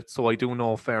studied it, so I do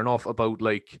know fair enough about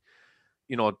like,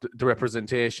 the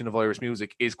representation of Irish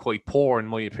music is quite poor in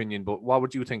my opinion. But what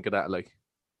would you think of that? Like,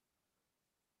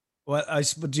 Well,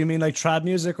 but do you mean like trad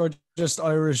music or just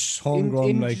Irish in homegrown,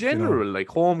 in like, you know? general, like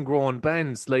homegrown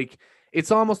bands, like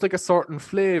it's almost like a certain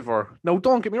flavor. Now,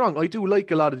 don't get me wrong, I do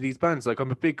like a lot of these bands. Like,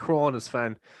 I'm a big Coronas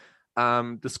fan.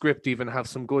 The Script even have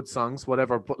some good songs,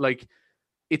 whatever. But like,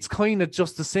 it's kind of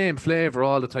just the same flavor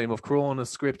all the time of Corona,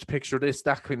 Script, Picture This,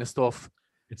 that kind of stuff.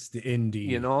 It's the indie.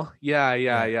 Yeah, yeah,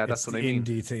 Yeah, yeah. it's That's what the I mean.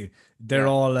 indie thing. They're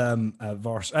Yeah, all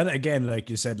verse, and again, like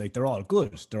you said, like they're all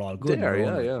good. They're all good in there. their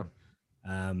own Yeah, right.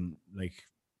 yeah, Like,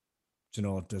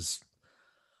 there's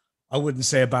I wouldn't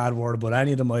say a bad word about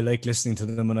any of them. I like listening to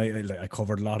them, and I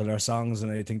covered a lot of their songs,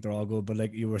 and I think they're all good. But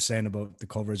like you were saying about the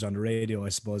coverage on the radio, I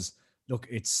suppose. Look,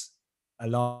 it's a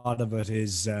lot of it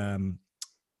is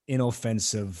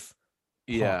inoffensive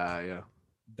pop yeah, yeah,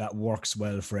 that works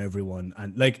well for everyone.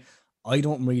 And like, I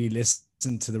don't really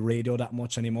listen to the radio that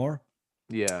much anymore.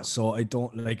 yeah, So I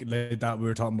don't like that. We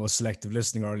were talking about selective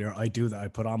listening earlier. I do that. I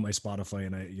put on my Spotify,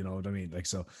 and you know what I mean? Like,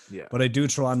 so, yeah, but I do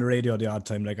throw on the radio the odd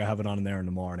time. Like, I have it on in there in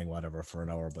the morning, whatever, for an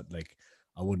hour. But like,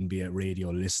 I wouldn't be a radio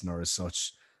listener as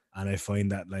such. And I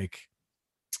find that like,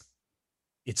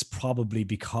 it's probably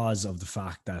because of the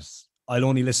fact that I'll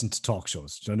only listen to talk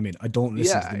shows. Do you know what I mean? I don't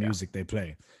listen to yeah, the yeah, music they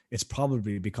play. It's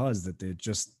probably because that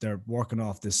they're working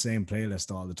off the same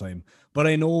playlist all the time. But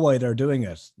I know why they're doing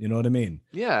it. You know what I mean?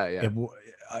 yeah, yeah,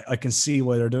 I can see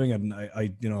why they're doing it,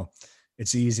 and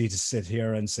it's easy to sit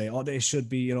here and say, oh, they should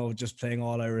be, just playing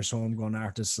all Irish homegrown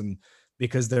artists, and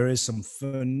because there is some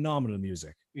phenomenal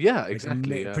music, yeah. like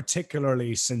Exactly. Yeah,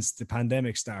 particularly since the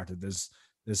pandemic started. There's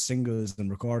singles and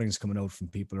recordings coming out from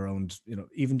people around,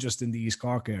 even just in the East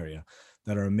Cork area,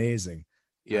 that are amazing.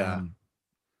 yeah, Um,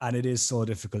 and it is so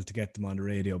difficult to get them on the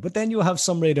radio. But then you have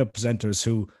some radio presenters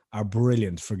who are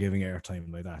brilliant for giving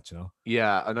airtime like that.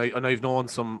 yeah. And I've known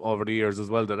some over the years as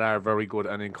well that are very good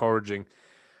and encouraging.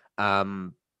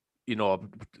 Um, you know,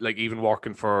 like even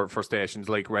working for stations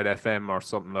like Red FM or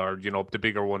something, or the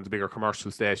bigger ones, bigger commercial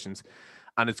stations,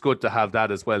 and it's good to have that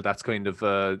as well. That's kind of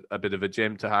a bit of a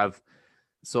gem to have.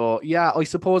 So yeah, I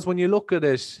suppose when you look at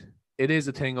it, it is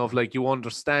a thing of like you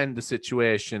understand the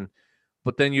situation,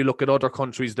 but then you look at other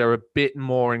countries, they're a bit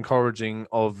more encouraging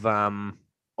of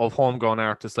homegrown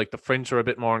artists. Like the French are a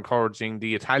bit more encouraging.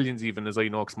 The Italians, even as I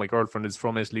know, because my girlfriend is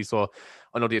from Italy, so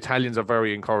I know the Italians are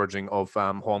very encouraging of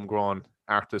homegrown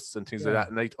artists and things like Yeah.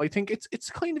 that. And I think it's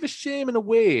kind of a shame in a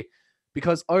way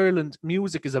because Ireland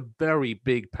music is a very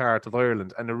big part of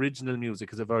Ireland, and original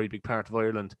music is a very big part of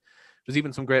Ireland. There's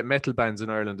even some great metal bands in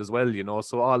Ireland as well.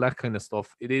 So all that kind of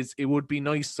stuff. It would be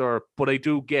nicer, but I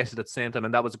do get it at the same time,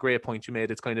 and that was a great point you made.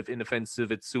 It's kind of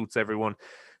inoffensive, it suits everyone.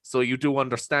 So you do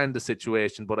understand the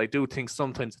situation, but I do think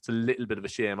sometimes it's a little bit of a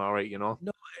shame, all right. No,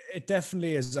 it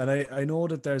definitely is. And I know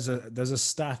that there's a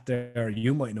stat there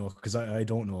you might know, because I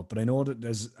don't know, but I know that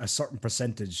there's a certain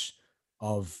percentage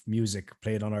of music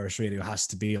played on Irish radio has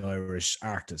to be Irish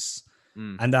artists.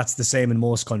 Mm. And that's the same in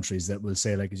most countries that will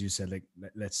say, like, as you said, like,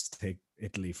 let's take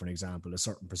Italy for an example, a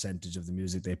certain percentage of the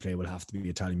music they play will have to be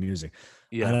Italian music.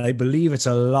 Yeah. And I believe it's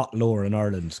a lot lower in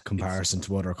Ireland It's comparison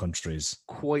to other countries.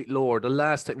 quite lower. The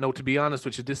last time, now to be honest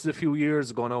with you, this is a few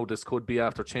years ago now. This could be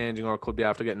after changing or it could be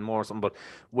after getting more or something. But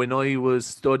when I was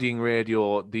studying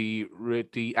radio,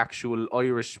 the actual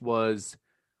Irish was,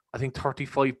 I think,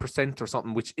 35% or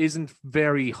something, which isn't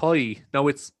very high. Now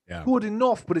it's Yeah. good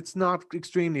enough, but it's not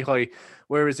extremely high.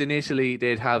 Whereas in Italy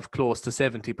they'd have close to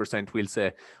 70%, we'll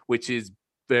say, which is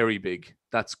very big.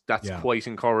 That's Yeah. quite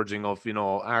encouraging of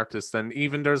artists. And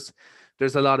even there's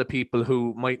a lot of people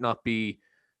who might not be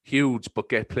huge but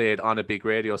get played on a big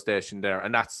radio station there,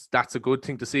 and that's a good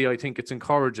thing to see. I think it's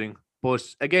encouraging. But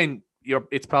again,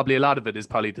 it's probably a lot of it is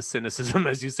probably the cynicism,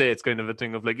 as you say. It's kind of a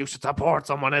thing of like you should support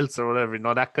someone else or whatever,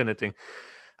 that kind of thing.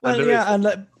 And Well, there is,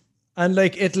 yeah, and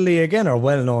Italy again are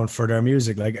well known for their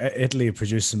music. Like, Italy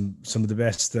produced some of the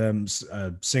best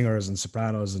singers and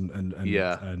sopranos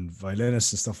yeah, and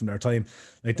violinists and stuff in their time.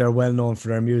 Like, they're well known for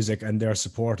their music and their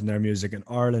support in their music. And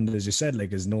Ireland, as you said,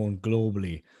 like, is known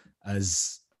globally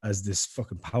as this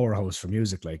fucking powerhouse for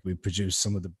music. Like, we produce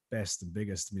some of the best and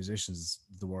biggest musicians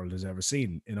the world has ever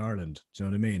seen in Ireland. Do you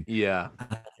know what I mean? yeah,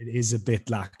 And it is a bit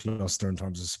lackluster in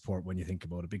terms of support when you think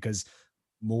about it, because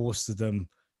most of them,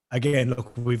 again,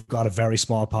 look, we've got a very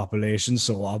small population,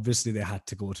 so obviously they had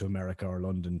to go to America or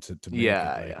London to make it.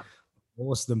 yeah, Like, yeah,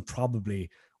 most of them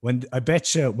probably, when I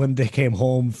bet you when they came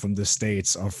home from the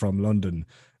States or from London,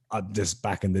 this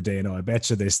back in the day, I bet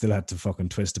you they still had to fucking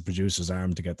twist the producer's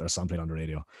arm to get their sampling on the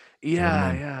radio. Do you know what I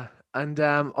yeah, mean? yeah. And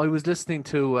I was listening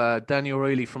to Danny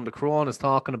O'Reilly from the Coronas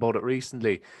talking about it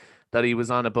recently, that he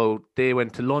was on about they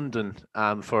went to London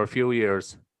for a few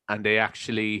years, and they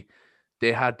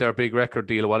had their big record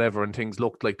deal or whatever, and things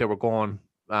looked like they were going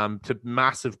to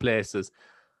massive places,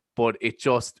 but it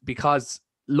just because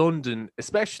London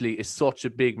especially is such a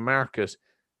big market,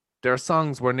 their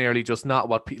songs were nearly just not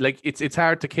what like it's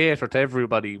hard to cater to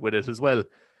everybody with it as well.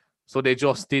 So they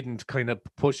just didn't kind of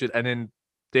push it, and then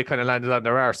they kind of landed on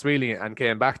their arse really and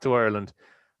came back to Ireland,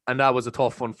 and that was a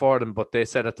tough one for them. But they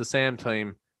said at the same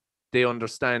time they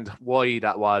understand why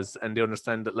that was, and they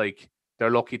understand that like they're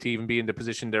lucky to even be in the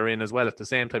position they're in as well. At the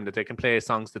same time that they can play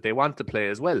songs that they want to play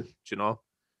as well, you know.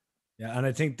 Yeah, and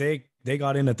I think they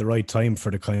got in at the right time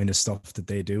for the kind of stuff that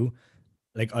they do.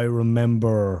 Like I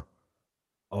remember,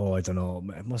 oh, I don't know,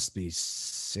 it must be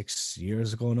 6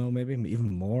 years ago now, maybe even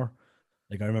more.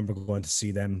 Like I remember going to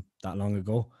see them that long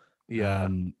ago. Yeah,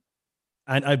 Um,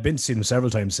 and I've been to see them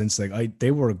several times since. Like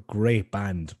they were a great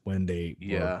band when they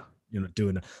were, yeah,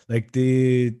 doing it. Like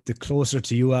the Closer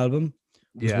to You album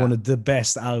was yeah. one of the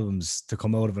best albums to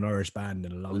come out of an Irish band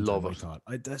in a long Love time.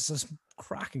 I it. thought there's just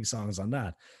cracking songs on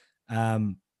that.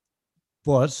 Um,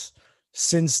 but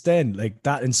since then, like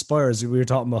that inspires. We were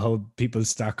talking about how people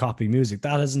start copying music.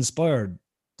 That has inspired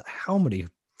how many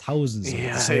thousands of the Yeah,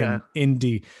 yeah,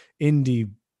 same indie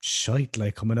shite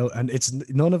like coming out, and it's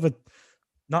none of it.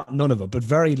 Not none of it, but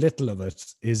very little of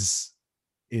it is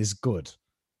good.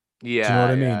 Do you know what yeah, I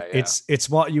yeah, mean? yeah, It's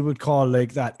what you would call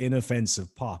like that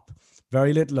inoffensive pop.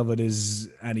 Very little of it is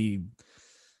any.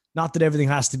 Not that everything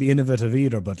has to be innovative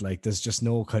either, but like there's just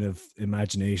no kind of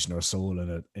imagination or soul in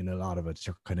it. In a lot of it,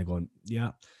 you're kind of going,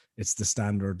 yeah, it's the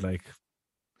standard. Like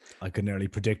I can nearly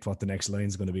predict what the next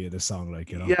line's going to be of this song.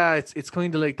 Like yeah. It's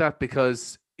kind of like that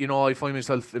because I find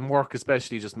myself in work,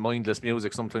 especially just mindless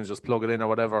music. Sometimes just plug it in or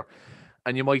whatever,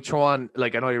 and you might throw on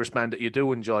like an Irish band that you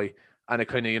do enjoy, and it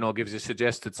kind of gives you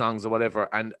suggested songs or whatever.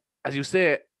 And as you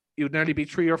say, you'd nearly be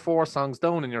three or four songs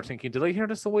down, and you're thinking, did I hear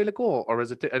this a while ago, or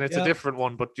is it? And it's a yeah, different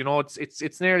one, but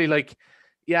it's nearly like,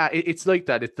 yeah, it's like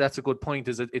that. That's a good point.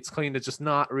 Is it's kind of just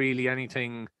not really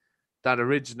anything that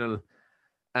original.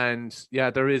 And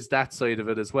yeah, there is that side of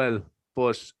it as well.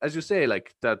 But as you say,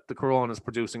 like that the Corona's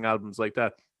producing albums like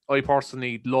that. I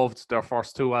personally loved their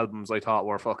first two albums. I thought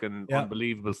were fucking yeah.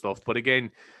 unbelievable stuff. But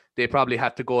again, they probably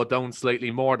had to go down slightly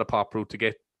more the pop route to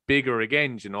get bigger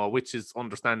again, which is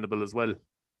understandable as well.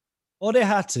 Oh, they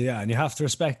had to, yeah, and you have to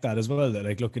respect that as well. That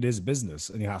like, look, it is a business,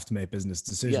 and you have to make business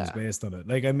decisions Yeah, based on it.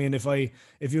 Like, I mean, if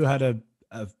you had a,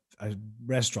 a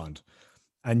restaurant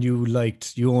and you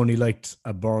only liked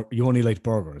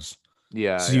burgers,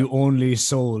 yeah, so yeah, you only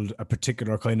sold a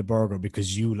particular kind of burger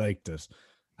because you liked it,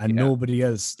 and yeah, nobody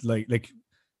else like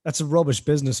that's a rubbish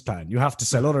business plan. You have to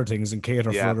sell other things and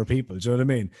cater for yeah, other people. Do you know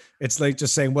what I mean? It's like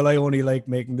just saying, well, I only like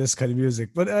making this kind of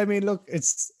music. But I mean, look,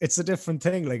 it's a different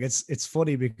thing. Like it's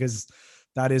funny because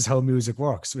that is how music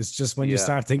works. It's just when you yeah,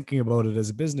 start thinking about it as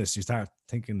a business, you start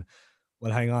thinking,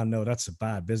 well, hang on, no, that's a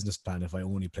bad business plan. If I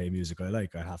only play music I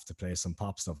like, I have to play some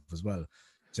pop stuff as well.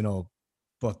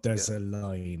 But yeah, there's a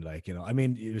line, like, I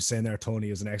mean, you were saying there, Tony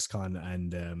is an ex-con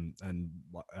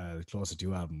and Closer to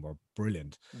You album were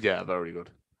brilliant. yeah. Very good.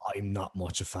 I'm not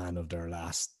much a fan of their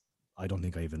last. I don't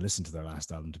think I even listened to their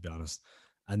last album, to be honest.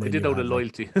 And I then did you out of had like,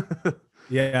 loyalty.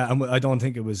 yeah, and I don't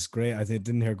think it was great. I think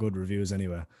didn't hear good reviews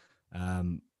anyway.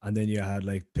 And then you had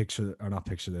like Picture or not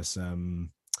Picture This,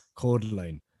 Code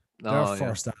Line. Their Oh yeah,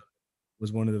 first album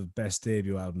was one of the best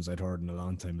debut albums I'd heard in a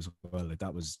long time as well. Like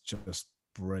that was just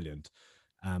brilliant.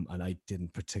 And I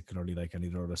didn't particularly like any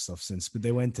of the other stuff since, but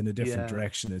they went in a different yeah.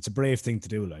 direction. It's a brave thing to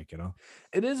do, like.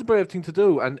 It is a brave thing to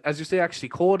do, and as you say, actually,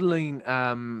 Codaline,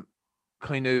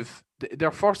 kind of their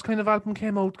first kind of album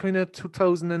came out kind of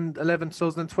 2011,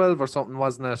 2012 or something,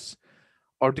 wasn't it?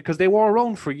 Or because they were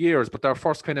around for years, but their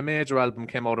first kind of major album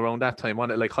came out around that time,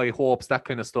 wasn't it? Like High Hopes, that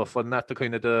kind of stuff, wasn't that the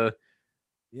kind of the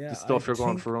Yeah, stuff you're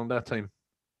going for around that time?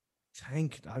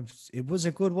 it was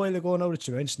a good while ago now that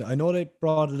you mentioned it. I know they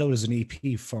brought it out as an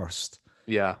EP first,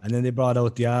 Yeah, and then they brought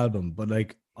out the album, but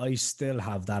like I still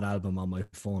have that album on my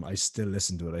phone. I still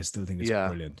listen to it. I still think it's yeah,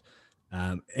 brilliant.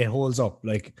 It holds up.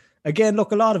 Like again,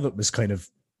 look, a lot of it was kind of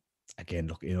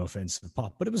look, inoffensive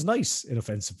pop, but it was nice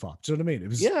inoffensive pop. Do you know what I mean? It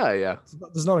was yeah, yeah,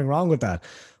 there's nothing wrong with that.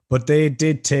 But they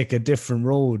did take a different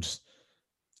road.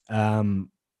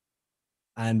 Um,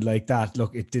 and like that,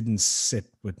 look, it didn't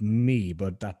sit with me,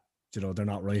 but that, they're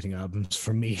not writing albums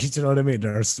for me. Do you know what I mean?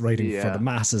 They're writing for the yeah,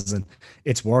 masses, and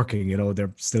it's working.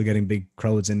 They're still getting big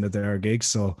crowds into their gigs,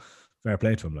 so fair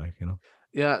play to them. Like.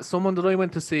 yeah. Someone that I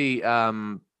went to see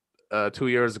 2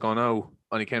 years ago now,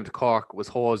 when he came to Cork, was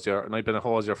Hosier, and I've been a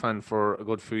Hosier fan for a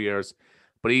good few years.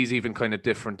 but he's even kind of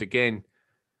different again.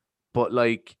 But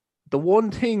like the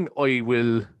one thing I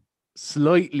will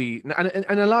slightly,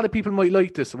 and a lot of people might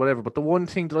like this or whatever, but the one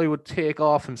thing that I would take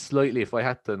off him slightly if I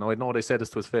had to, now I know they said this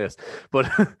to his face, but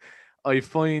I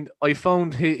found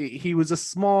he was a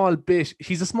small bit,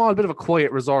 he's a small bit of a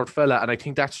quiet, reserved fella, and I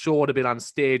think that showed a bit on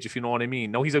stage, if you know what I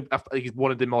mean. Now he's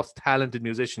one of the most talented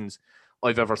musicians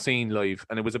I've ever seen live,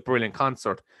 and it was a brilliant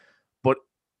concert, but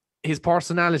his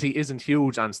personality isn't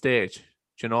huge on stage, do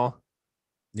you know?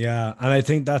 Yeah, and I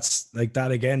think that's like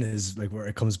that again is like where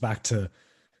it comes back to,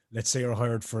 let's say you're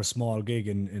hired for a small gig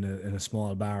in a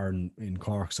small bar in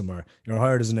Cork somewhere. You're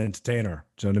hired as an entertainer.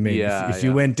 Do you know what I mean? Yeah, If you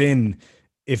yeah.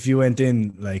 went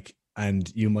in, like,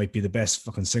 and you might be the best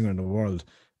fucking singer in the world,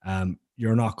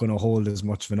 you're not going to hold as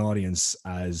much of an audience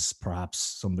as perhaps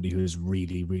somebody who's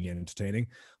really, really entertaining.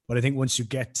 But I think once you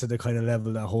get to the kind of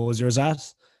level that Hosier's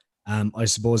at, I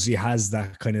suppose he has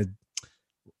that kind of,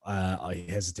 I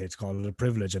hesitate to call it a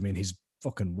privilege. I mean, he's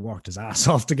fucking worked his ass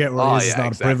off to get where he Oh is. It's yeah, not a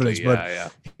exactly. privilege, but Yeah, yeah.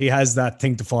 he has that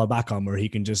thing to fall back on where he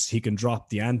can drop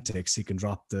the antics, he can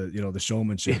drop the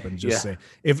showmanship, and just Yeah. say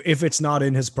if it's not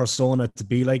in his persona to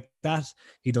be like that,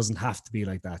 he doesn't have to be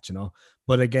like that.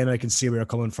 But again, I can see where you're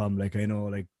coming from. Like I know,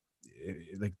 like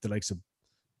the likes of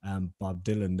Bob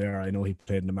Dylan there. I know he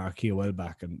played in the Marquee a while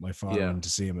back, and my father Yeah. went to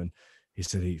see him, and he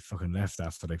said he fucking left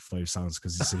after like 5 songs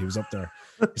because he said he was up there.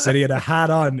 He said he had a hat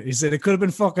on. He said it could have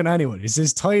been fucking anyone. He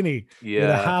says tiny. He had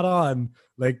a Yeah. hat on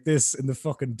like this in the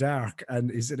fucking dark, and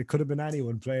he said it could have been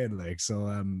anyone playing. Like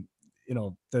so,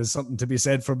 there's something to be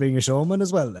said for being a showman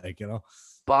as well.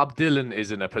 Bob Dylan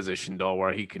is in a position though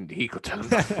where he could tell him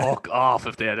to fuck off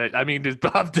if they had. I mean, is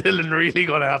Bob Dylan really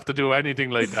gonna have to do anything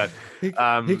like that? He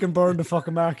can burn the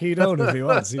fucking marquee down if he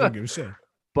wants. He don't give a shit.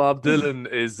 Bob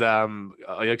Dylan is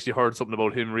I actually heard something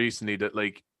about him recently that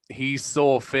like he's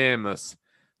so famous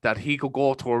that he could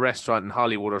go to a restaurant in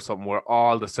Hollywood or something where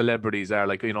all the celebrities are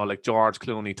like, like George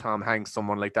Clooney, Tom Hanks,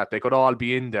 someone like that. They could all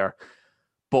be in there.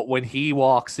 But when he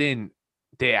walks in,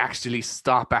 they actually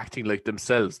stop acting like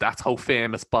themselves. That's how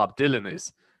famous Bob Dylan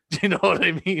is. Do you know what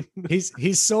I mean?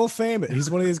 He's so famous.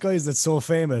 He's one of these guys that's so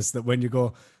famous that when you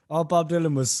go, oh, Bob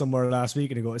Dylan was somewhere last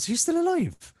week, and you go, is he still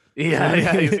alive? Yeah,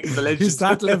 yeah, he's a He's legend.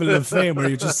 that level of fame where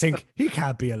you just think he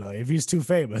can't be alive. He's too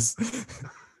famous.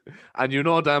 And you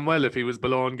know damn well if he was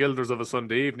blowing guilders of a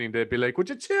Sunday evening, they'd be like, "Would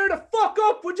you cheer the fuck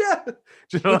up? Would you?" Do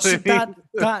you know But what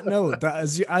I mean?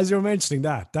 that as you're mentioning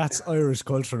that's Irish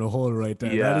culture in a whole right there.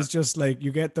 That Yeah, is just like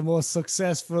you get the most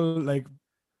successful like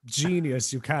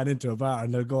genius you can into a bar,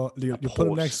 and they'll go you a put him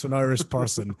poet. next to an Irish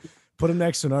person,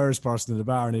 in the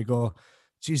bar, and you go,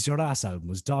 geez, your last album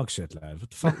was dog shit, lad.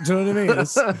 What the fuck? Do you know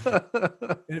what I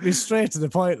mean? It'd be straight to the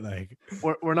point, like.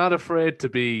 We're not afraid to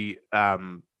be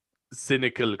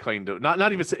cynical, kind of. Not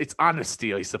even. It's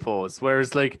honesty, I suppose.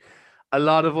 Whereas like a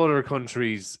lot of other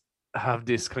countries have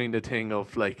this kind of thing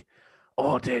of like,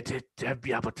 oh,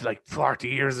 yeah, but like 40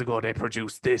 years ago they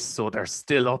produced this, so they're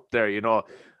still up there.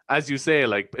 As you say,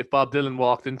 like if Bob Dylan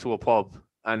walked into a pub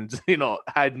and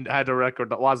hadn't had a record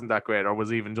that wasn't that great or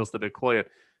was even just a bit quiet,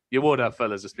 you would have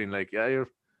fellas just been like, yeah, you're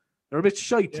a bit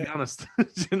shite, to Yeah. be honest.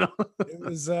 It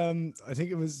was I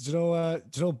think it was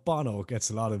Bono gets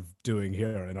a lot of doing here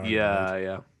in Ireland, right? Yeah,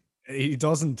 yeah. He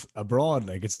doesn't abroad,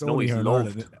 like it's No, only he's here in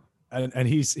loved. Ireland. And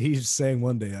he's saying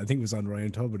one day, I think it was on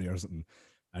Ryan Tuberty or something,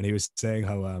 and he was saying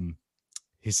how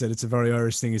he said it's a very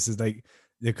Irish thing. He says like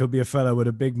there could be a fella with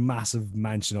a big massive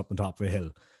mansion up on top of a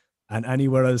hill, and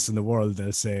anywhere else in the world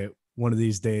they'll say one of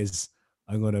these days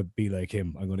I'm gonna be like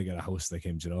him. I'm gonna get a house like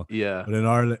him. Yeah. But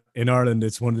in Ireland,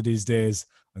 it's one of these days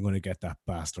I'm gonna get that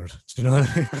bastard. Do you know what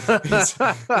I mean?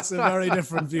 It's a very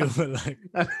different view, but like.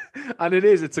 And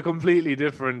it's a completely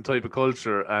different type of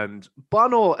culture. And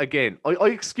Bono, again, I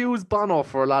excuse Bono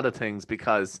for a lot of things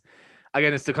because,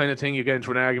 again, it's the kind of thing you get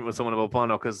into an argument with someone about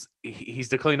Bono because he's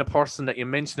the kind of person that you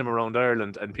mention him around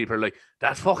Ireland and people are like,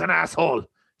 that fucking asshole. Do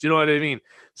you know what I mean?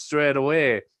 Straight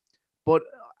away. But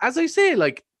as I say,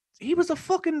 like, he was a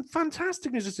fucking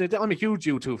fantastic musician. I'm a huge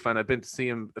U2 fan. I've been to see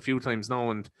him a few times now,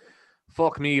 and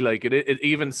fuck me, like it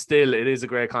even still, it is a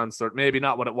great concert. Maybe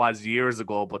not what it was years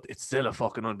ago, but it's still a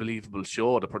fucking unbelievable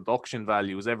show. The production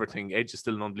values, everything. Edge is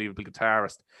still an unbelievable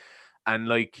guitarist, and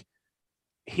like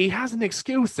he has an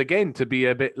excuse again to be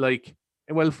a bit like,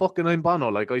 well, fucking I'm Bono.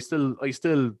 Like I still,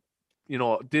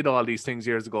 did all these things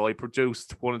years ago. I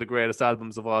produced one of the greatest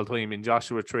albums of all time in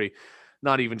Joshua Tree,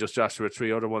 not even just Joshua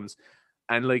Tree, other ones,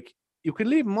 and like you can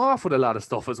leave him off with a lot of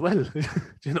stuff as well,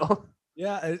 you know.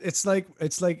 Yeah, it's like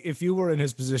if you were in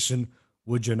his position,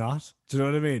 would you not? Do you know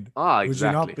what I mean? Ah, Would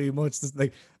you not exactly. be much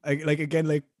like again,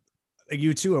 like like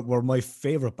U2 were my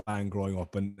favorite band growing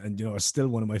up, and are still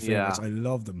one of my favorites. Yeah. I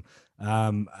love them.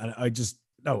 And I just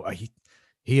no,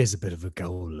 he is a bit of a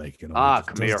goal, like Ah,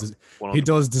 come here. he 100.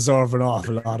 does deserve an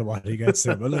awful lot of what he gets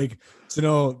there. But like,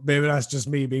 maybe that's just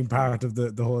me being part of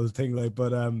the whole thing. Like,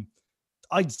 but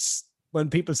when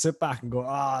people sit back and go,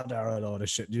 they're a lot of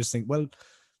shit, you just think, well,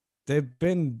 they've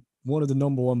been one of the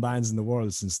number one bands in the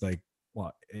world since like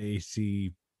what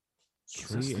 83,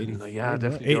 Jesus, 84. yeah,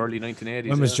 definitely the early 1980s.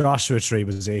 When was Yeah. Joshua Tree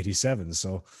was 87.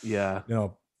 So Yeah.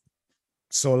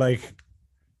 so like,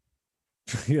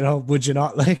 would you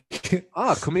not like?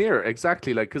 Ah, come here.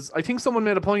 Exactly. Like, because I think someone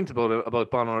made a point about it,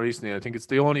 about Bono recently. I think it's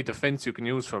the only defense you can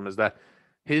use for him is that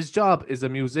his job is a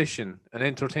musician, an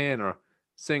entertainer,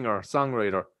 singer,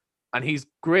 songwriter, and he's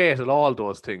great at all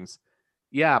those things.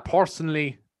 Yeah,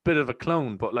 personally, bit of a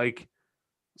clown, but like,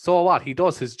 so what? He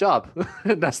does his job.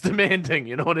 That's the main thing.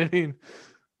 You know what I mean?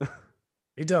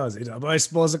 He does. But I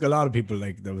suppose like a lot of people,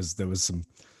 like there was some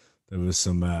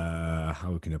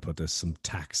how can I put this, some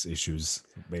tax issues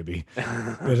maybe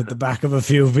bit at the back of a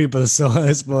few people, so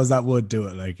I suppose that would do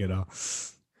it, like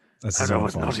that's his There own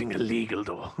was fault. nothing illegal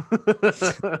though.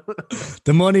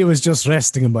 The money was just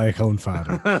resting in my account,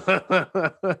 father.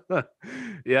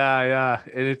 Yeah.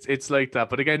 It's like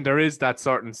that. But again, there is that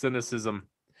certain cynicism.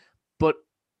 But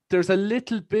there's a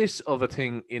little bit of a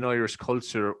thing in Irish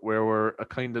culture where we're a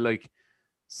kind of like,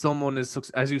 someone is,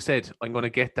 as you said, I'm going to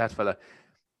get that fella.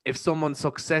 If someone's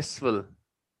successful,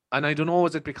 and I don't know,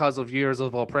 is it because of years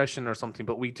of oppression or something,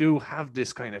 but we do have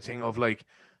this kind of thing of like,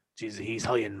 Jesus, he's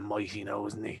high and mighty now,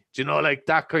 isn't he? Do you know, like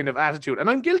that kind of attitude? And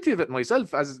I'm guilty of it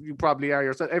myself, as you probably are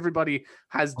yourself. Everybody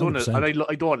has done it, and 100%.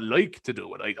 I don't like to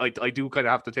do it. I do kind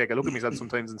of have to take a look at myself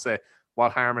sometimes and say,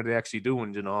 what harm are they actually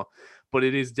doing? You know, but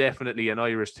it is definitely an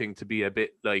Irish thing to be a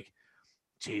bit like,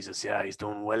 Jesus, yeah, he's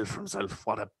done well for himself.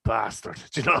 What a bastard,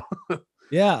 do you know?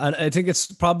 Yeah, and I think it's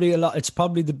probably it's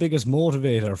probably the biggest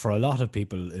motivator for a lot of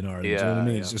people in Ireland. Do you know what I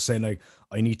mean? Yeah. It's just saying like,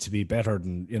 I need to be better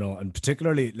than, and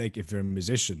particularly like if you're a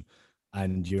musician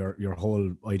and your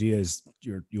whole idea is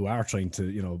you are trying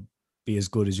to, be as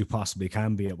good as you possibly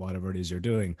can be at whatever it is you're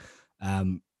doing.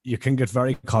 You can get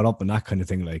very caught up in that kind of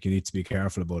thing. Like, you need to be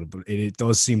careful about it, but it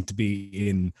does seem to be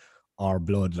in our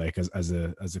blood, like as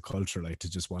a culture, like to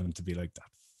just want him to be like that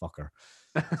fucker.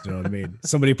 Do you know what I mean?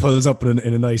 Somebody pulls up in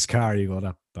a nice car, you go,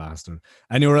 that bastard.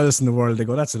 Anywhere else in the world, they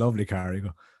go, that's a lovely car. You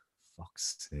go,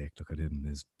 fuck's sake, look at him in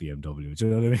his BMW. Do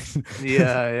you know what I mean?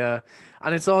 Yeah.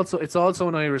 And it's also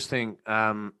an Irish thing,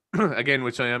 again,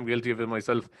 which I am guilty of it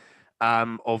myself,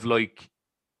 of like,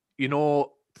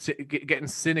 getting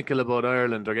cynical about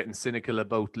Ireland or getting cynical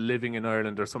about living in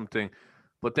Ireland or something.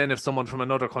 But then if someone from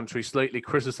another country slightly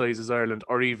criticizes Ireland,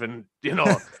 or even,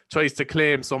 tries to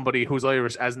claim somebody who's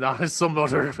Irish as not as some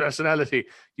other nationality,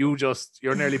 you're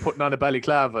nearly putting on a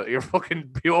balaclava. You're fucking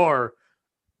pure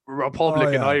Oh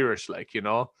Republican yeah. Irish, like.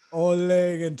 Oh,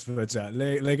 laying into it, yeah.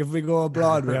 Like if we go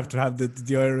abroad, we have to have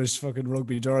the Irish fucking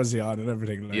rugby jersey on and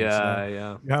everything. Like,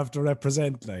 Yeah. you have to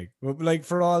represent, like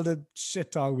for all the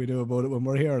shit talk we do about it when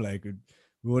we're here, like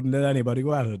we wouldn't let anybody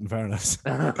go at it. In fairness,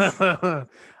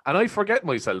 And I forget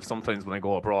myself sometimes when I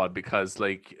go abroad because,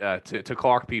 like, to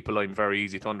Cork people, I'm very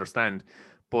easy to understand,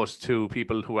 but to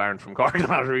people who aren't from Cork,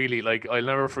 not really. Like, I'll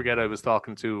never forget I was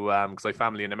talking to because I have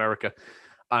family in America,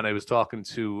 and I was talking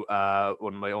to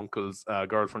one of my uncle's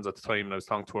girlfriends at the time, and I was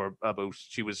talking to her about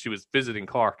she was visiting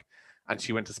Cork, and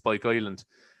she went to Spike Island.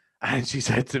 And she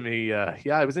said to me, "Yeah,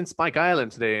 I was in Spike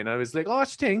Island today," and I was like, "Oh, what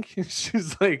you think?"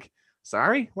 She's like,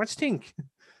 "Sorry, what you think?"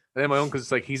 And then my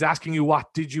uncle's like, he's asking you,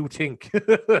 what did you think? Have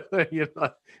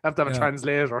to have a yeah.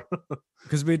 translator.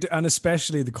 Because and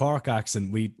especially the Cork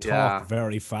accent, we talk Yeah.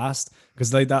 very fast.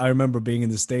 Because like that, I remember being in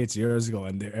the States years ago,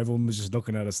 and everyone was just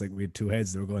looking at us like we had two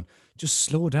heads. They were going, "Just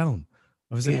slow down."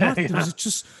 I was like, Yeah, "What?" There was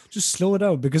just slow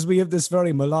down, because we have this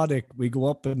very melodic. We go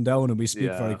up and down, and we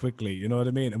speak very yeah, quickly. You know what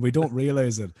I mean? And we don't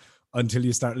realize it until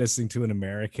you start listening to an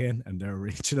American, and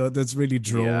they're that's really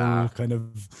droll, yeah, kind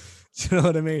of. You know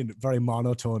what I mean? Very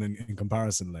monotone in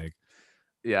comparison, like.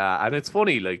 yeah. And it's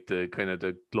funny, like the kind of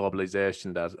the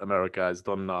globalization that America has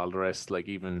done and all the rest. Like,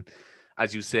 even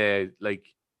as you say, like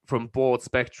from both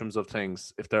spectrums of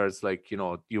things, if there's like,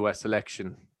 US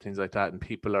election, things like that, and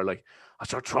people are like, "Oh,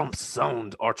 sure, Trump's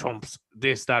sound or Trump's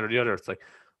this, that, or the other." It's like,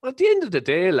 well, at the end of the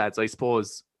day, lads, I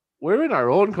suppose we're in our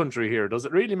own country here. Does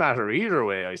it really matter either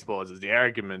way? I suppose is the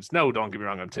argument. No, don't get me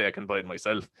wrong, I'm taken by it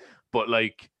myself, but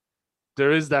like,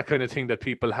 there is that kind of thing that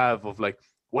people have of like,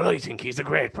 well, I think he's a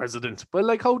great president. But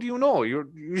like, how do you know? You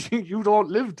don't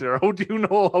live there. How do you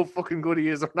know how fucking good he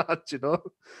is or not?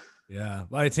 Yeah,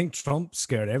 well, I think Trump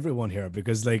scared everyone here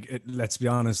because, like, let's be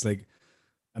honest, like,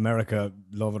 America,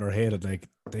 love it or hate it, like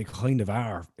they kind of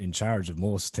are in charge of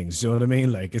most things. Do you know what I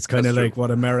mean? Like it's kind That's of true. like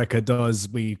what America does,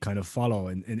 we kind of follow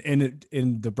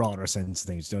in the broader sense of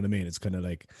things. Do you know what I mean? It's kind of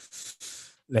like,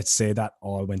 let's say that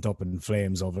all went up in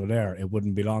flames over there. It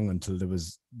wouldn't be long until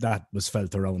that was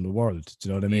felt around the world. Do you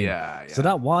know what I mean? Yeah, So yeah.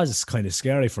 that was kind of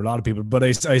scary for a lot of people. But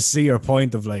I see your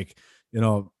point of like, you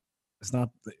know, it's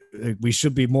not like, we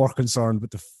should be more concerned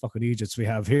with the fucking Egypts we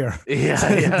have here. Yeah,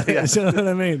 Do yeah, yeah. you know what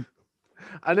I mean?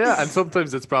 And yeah, and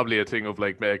sometimes it's probably a thing of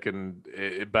like making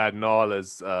it bad and all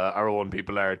as our own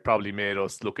people are. It probably made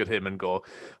us look at him and go,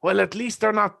 well, at least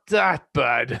they're not that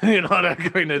bad, that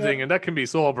kind of Yeah. thing. And that can be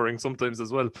sobering sometimes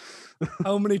as well.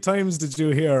 How many times did you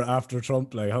hear after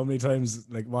Trump? Like how many times,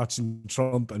 like watching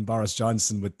Trump and Boris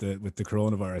Johnson with the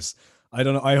coronavirus? I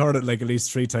don't know. I heard it like at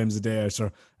least 3 times a day.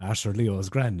 Sure, Asher Leo's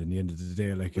grand in the end of the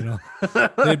day. Like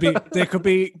they could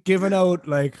be giving out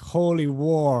like holy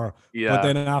war, but Yeah.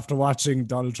 then after watching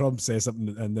Donald Trump say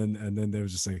something, and then they were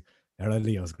just like, "Era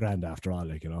Leo's grand after all."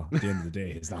 Like at the end of the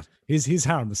day, he's not. He's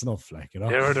harmless enough. Like.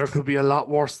 There could be a lot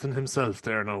worse than himself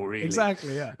there now, really.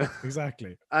 Exactly. Yeah.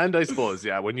 Exactly. And I suppose,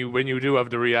 yeah, when you do have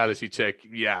the reality check,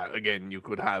 yeah, again, you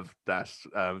could have that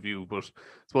view, but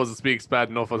I suppose it speaks bad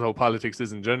enough of how politics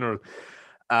is in general.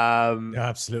 Um, Yeah.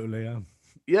 Absolutely. Yeah.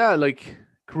 yeah, like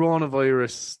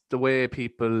coronavirus, the way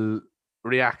people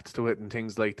react to it and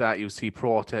things like that. You see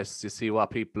protests, you see what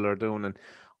people are doing, and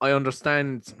I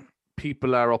understand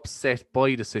people are upset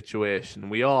by the situation.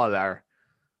 We all are,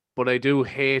 but I do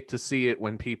hate to see it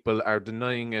when people are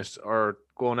denying it or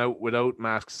going out without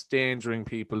masks, endangering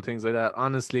people, things like that.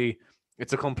 Honestly,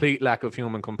 it's a complete lack of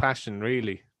human compassion,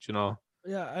 really. Do you know?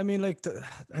 Yeah, I mean, like,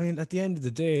 I mean, at the end of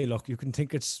the day, look, you can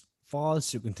think it's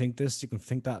false, you can think this, you can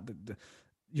think that.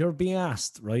 You're being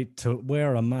asked, right, to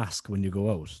wear a mask when you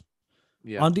go out.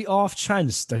 Yeah, On the off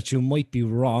chance that you might be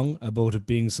wrong about it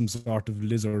being some sort of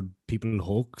lizard people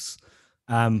hoax,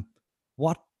 um,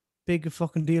 what big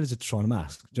fucking deal is it to throw on a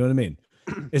mask? Do you know what I mean?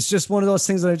 It's just one of those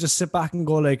things that I just sit back and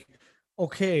go, like,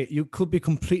 okay, you could be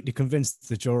completely convinced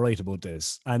that you're right about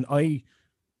this, and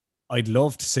I'd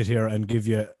love to sit here and give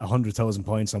you 100,000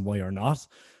 points on why you're not,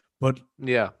 but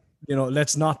yeah,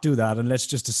 let's not do that, and let's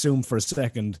just assume for a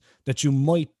second that you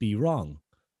might be wrong.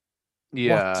 What do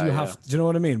yeah, you yeah. have? Do you know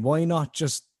what I mean? Why not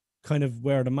just kind of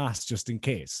wear the mask just in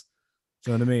case?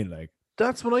 Do you know what I mean? Like,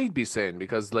 That's what I'd be saying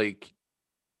because, like,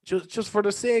 just for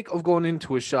the sake of going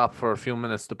into a shop for a few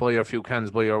minutes to buy a few cans,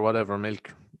 buy or whatever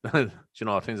milk,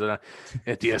 things like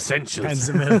that. The essentials, cans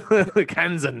of milk.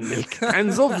 cans and milk,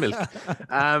 cans of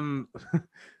milk. Um,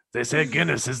 they say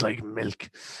Guinness is like milk.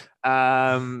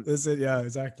 That's it. Yeah,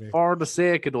 exactly. For the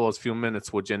sake of those few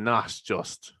minutes, would you not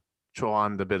just throw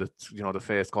on the bit of, the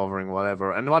face covering,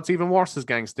 whatever? And what's even worse is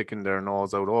gang sticking their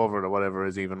nose out over it or whatever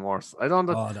is even worse.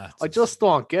 Oh, I just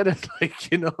don't get it.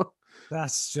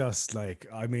 that's just like,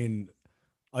 I mean,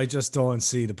 I just don't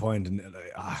see the point in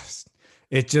it.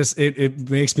 It just it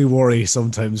makes me worry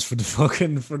sometimes for the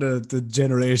fucking for the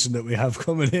generation that we have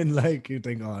coming in. Like you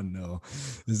think, oh no,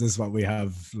 is this what we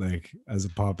have like as a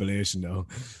population now?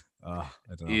 I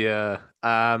don't know. Yeah.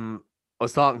 I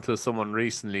was talking to someone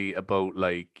recently about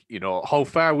like, how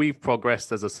far we've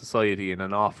progressed as a society in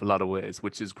an awful lot of ways,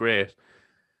 which is great.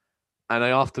 And I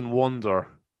often wonder,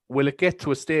 will it get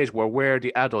to a stage where we're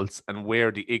the adults and we're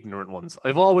the ignorant ones?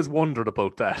 I've always wondered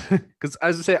about that. Because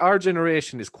as I say, our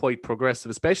generation is quite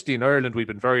progressive, especially in Ireland, we've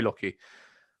been very lucky.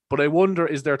 But I wonder,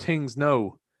 is there things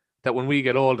now that when we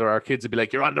get older, our kids will be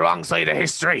like, you're on the wrong side of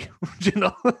history?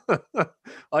 I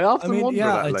I often mean, wonder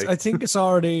yeah, that, like, I think it's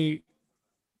already,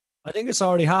 I think it's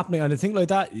already happening, and I think like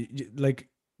that, like,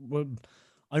 well,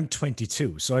 I'm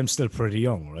 22, so I'm still pretty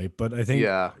young, right? But I think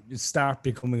yeah, you start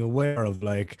becoming aware of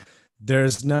like,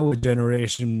 there's now a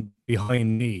generation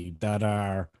behind me that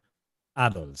are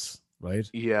adults, right?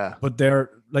 yeah, But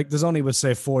they're like, there's only, let's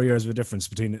say, 4 years of a difference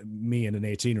between me and an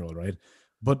 18-year-old, right?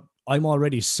 But I'm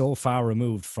already so far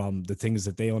removed from the things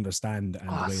that they understand and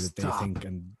the oh, way that they stop. think.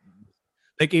 And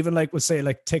like, even like, we'll say,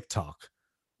 like TikTok.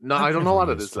 No, I I've don't know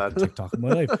never what it used is, lad. fucking TikTok in my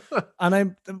life.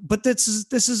 And but this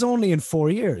is only in 4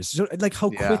 years. Like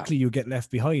how Yeah, quickly you get left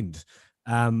behind.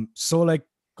 So like,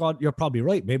 God, you're probably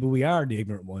right. Maybe we are the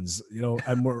ignorant ones,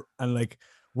 and like,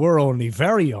 we're only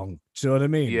very young. Do you know what I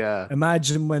mean? yeah,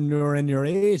 Imagine when you're in your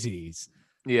 80s,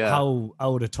 yeah, how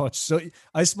out of touch. So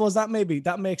I suppose that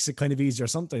makes it kind of easier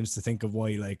sometimes to think of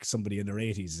why like somebody in their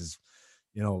 80s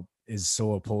is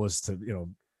so opposed to,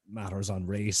 matters on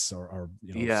race or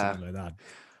yeah, something like that,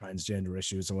 transgender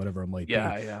issues or whatever it might be.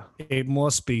 yeah, yeah. It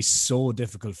must be so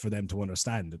difficult for them to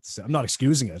understand. I'm not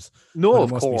excusing it, No, but it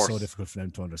of must be so course. difficult for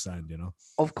them to understand.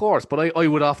 Of course, but I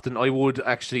would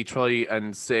actually try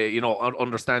and say,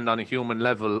 understand on a human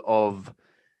level of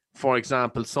for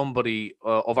example, somebody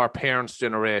of our parents'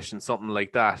 generation, something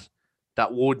like that,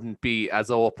 that wouldn't be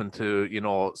as open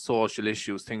to, social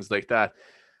issues, things like that.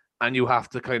 And you have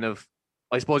to kind of,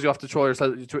 I suppose you have to throw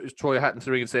your hat into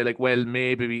the ring and say, like, well,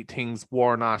 maybe things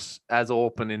were not as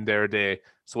open in their day.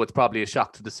 So it's probably a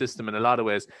shock to the system in a lot of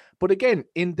ways. But again,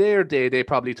 in their day, they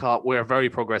probably thought we're very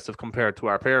progressive compared to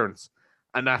our parents.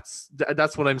 And that's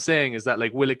what I'm saying, is that,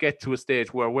 like, will it get to a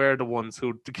stage where we're the ones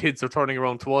who the kids are turning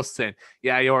around to us saying,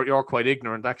 yeah, you're quite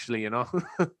ignorant, actually.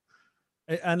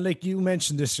 And like you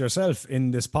mentioned this yourself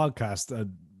in this podcast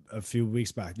a few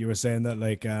weeks back, you were saying that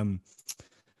like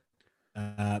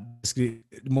basically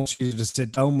much easier to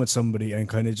sit down with somebody and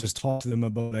kind of just talk to them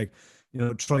about like,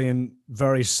 try and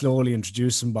very slowly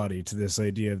introduce somebody to this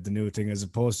idea of the new thing, as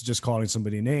opposed to just calling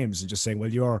somebody names and just saying, well,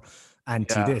 you're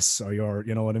anti Yeah. this, or you're,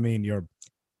 you know what I mean, you're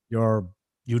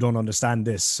you don't understand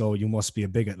this, so you must be a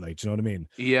bigot, like, do you know what I mean?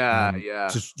 Yeah, yeah.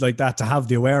 Just like that, to have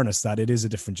the awareness that it is a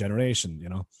different generation.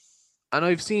 And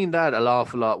I've seen that an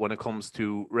awful lot when it comes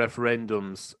to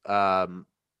referendums,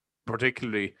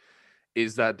 particularly,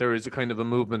 is that there is a kind of a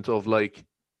movement of, like,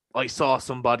 I saw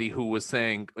somebody who was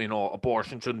saying,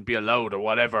 abortion shouldn't be allowed or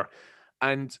whatever.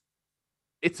 And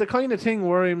it's a kind of thing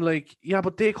where I'm like, yeah,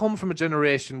 but they come from a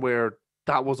generation where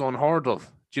that was unheard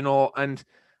of, and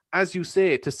as you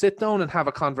say, to sit down and have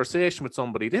a conversation with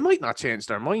somebody, they might not change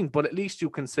their mind, but at least you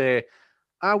can say,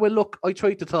 well, look, I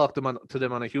tried to talk to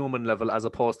them on a human level, as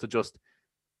opposed to just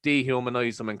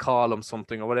dehumanize them and call them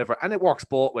something or whatever. And it works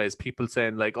both ways. People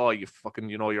saying, like, oh, you fucking,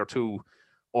 you're too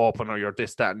open, or you're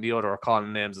this, that, and the other, or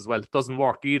calling names as well. It doesn't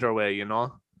work either way.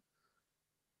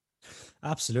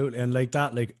 Absolutely. And like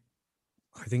that, like,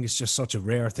 I think it's just such a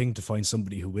rare thing to find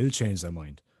somebody who will change their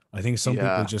mind. I think some people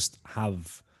Yeah. just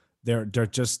have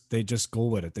they just go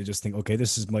with it. They just think, okay,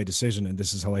 this is my decision and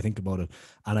this is how I think about it.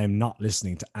 And I'm not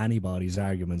listening to anybody's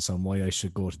arguments on why I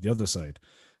should go to the other side.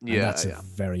 And Yeah, that's a yeah.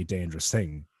 very dangerous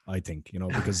thing, I think,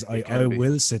 because I, It I can be.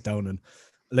 will sit down and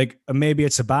like, maybe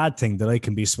it's a bad thing that I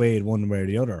can be swayed one way or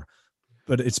the other,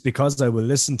 but it's because I will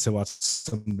listen to what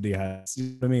somebody has. You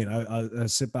know what I mean? I'll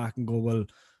sit back and go, well,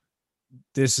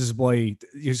 this is why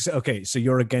you say, okay, so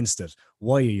you're against it.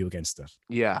 Why are you against it?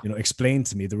 Yeah. Explain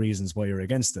to me the reasons why you're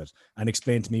against it, and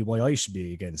explain to me why I should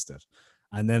be against it.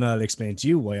 And then I'll explain to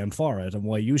you why I'm for it and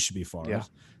why you should be for Yeah. it.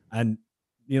 And,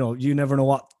 you never know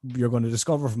what you're going to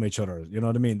discover from each other. You know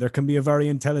what I mean? There can be a very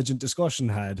intelligent discussion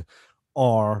had,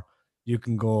 or you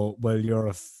can go, well, you're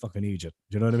a fucking idiot.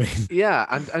 Do you know what I mean? Yeah,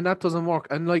 and that doesn't work.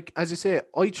 And, like, as you say,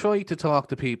 I try to talk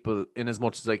to people in as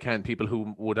much as I can, people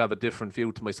who would have a different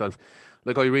view to myself.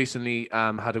 Like, I recently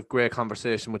had a great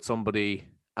conversation with somebody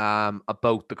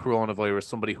about the coronavirus,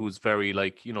 somebody who's very,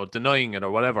 like, denying it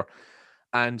or whatever.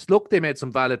 And look, they made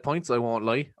some valid points, I won't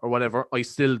lie, or whatever. I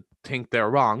still think they're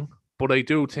wrong, but I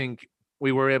do think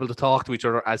we were able to talk to each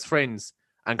other as friends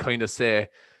and kind of say,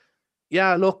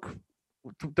 yeah, look,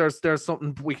 there's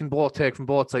something we can both take from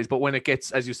both sides. But when it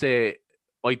gets, as you say,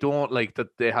 I don't like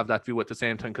that they have that view at the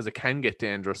same time, because it can get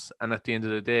dangerous. And at the end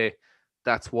of the day,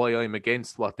 that's why I'm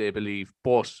against what they believe.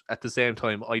 But at the same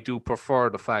time, I do prefer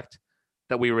the fact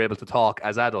that we were able to talk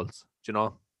as adults,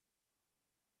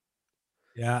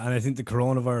 Yeah, and I think the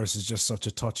coronavirus is just such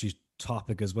a touchy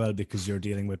topic as well, because you're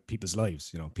dealing with people's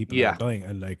lives. People are Yeah. dying,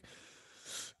 and like,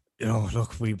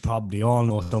 look, we probably all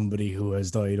know somebody who has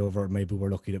died over it. Maybe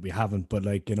we're lucky that we haven't, but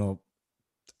like,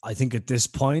 I think at this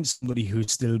point, somebody who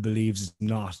still believes it's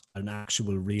not an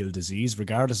actual real disease,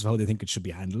 regardless of how they think it should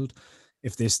be handled,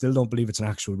 if they still don't believe it's an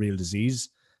actual real disease,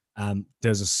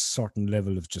 there's a certain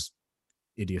level of just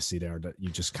idiocy there that you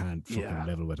just can't fucking Yeah.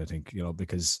 level with, I think,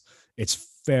 because it's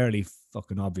fairly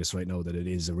fucking obvious right now that it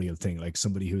is a real thing. Like,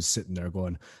 somebody who's sitting there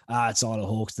going, it's all a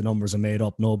hoax, the numbers are made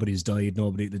up, nobody's died,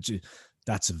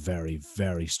 that's a very,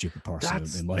 very stupid person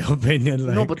That's in my opinion.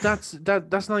 No, Like, but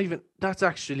that's not even, that's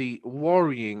actually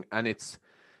worrying. And it's,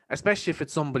 especially if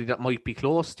it's somebody that might be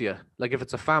close to you, like if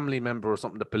it's a family member or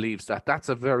something that believes that, that's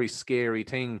a very scary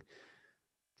thing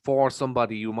for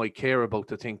somebody you might care about,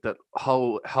 to think that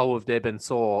how have they been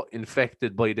so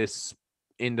infected by this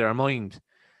in their mind,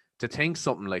 to think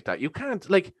something like that. You can't,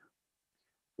 like,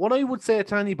 what I would say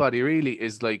to anybody really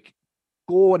is, like,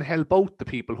 go and help out the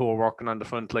people who are working on the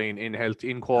front line in health,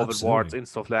 in COVID wards, absolutely. in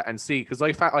stuff like that, and see, because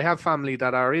I have family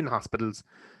that are in hospitals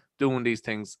doing these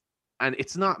things, and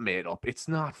it's not made up. It's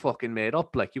not fucking made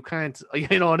up. Like, you can't,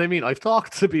 you know what I mean? I've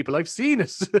talked to people, I've seen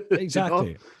it. you know?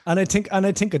 Exactly. And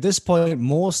I think at this point,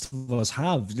 most of us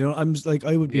have, I'm like,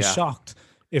 I would be Yeah, shocked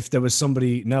if there was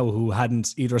somebody now who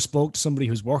hadn't either spoke to somebody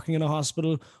who's working in a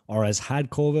hospital, or has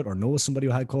had COVID, or knows somebody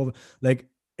who had COVID. Like,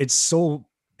 it's so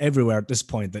everywhere at this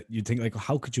point that you think like,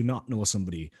 how could you not know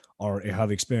somebody or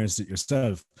have experienced it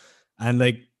yourself? And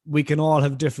like, we can all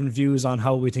have different views on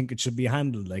how we think it should be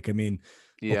handled. Like, I mean,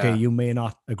 okay, Yeah. you may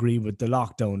not agree with the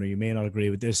lockdown, or you may not agree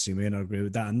with this, you may not agree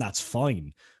with that, and that's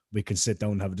fine. We can sit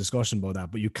down and have a discussion about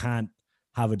that, but you can't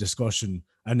have a discussion,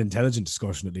 an intelligent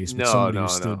discussion at least, with No, somebody who no,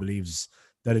 still no. believes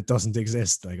that it doesn't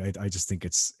exist. Like, I just think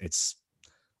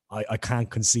I can't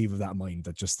conceive of that mind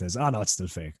that just says, oh no, it's still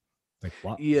fake. Like,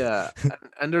 what? Yeah,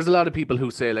 and there's a lot of people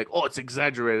who say like, "Oh, it's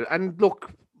exaggerated." And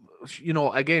look,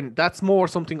 again, that's more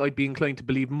something I'd be inclined to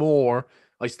believe more.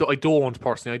 I don't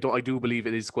personally. I do believe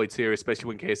it is quite serious, especially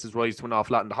when cases rise to an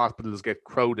awful lot and the hospitals get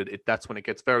crowded. That's when it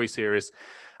gets very serious,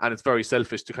 and it's very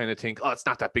selfish to kind of think, "Oh, it's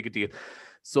not that big a deal."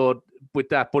 So with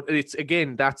that, but it's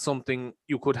again, that's something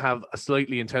you could have a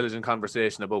slightly intelligent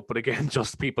conversation about. But again,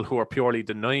 just people who are purely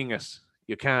denying it,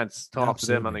 you can't talk to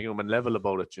them on a Absolutely. human level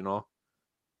about it.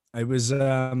 I was,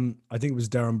 I think it was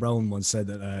Darren Brown once said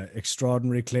that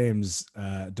extraordinary claims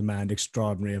demand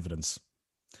extraordinary evidence.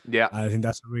 Yeah. And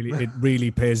I think it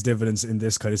really pays dividends in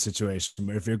this kind of situation.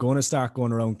 Where if you're going to start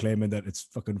going around claiming that it's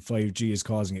fucking 5G is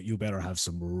causing it, you better have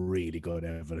some really good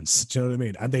evidence. Do you know what I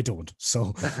mean? And they don't.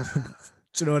 So, do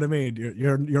you know what I mean?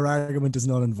 Your argument is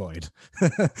null and void.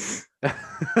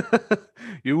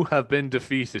 You have been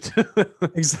defeated.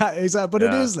 Exactly. But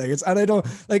it Yeah, is like and I don't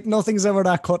like nothing's ever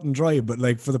that cut and dry. But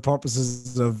like for the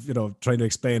purposes of trying to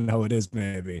explain how it is,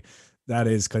 maybe that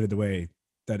is kind of the way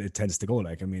that it tends to go.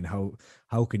 Like, I mean,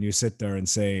 how can you sit there and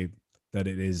say that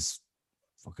it is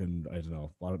fucking, I don't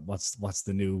know, what's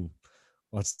the new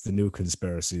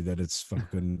conspiracy, that it's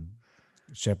fucking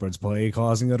shepherd's pie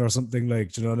causing it or something,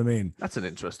 like, do you know what I mean? that's an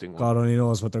interesting one. God only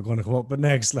knows what they're going to come up with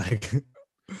next, like.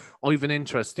 I've an But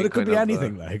interesting it could kind be of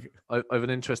anything, like. I've an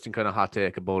interesting kind of hot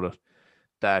take about it,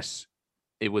 that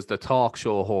it was the talk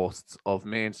show hosts of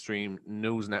mainstream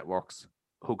news networks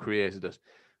who created it,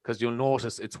 because you'll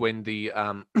notice it's when the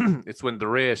it's when the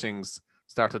ratings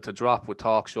started to drop with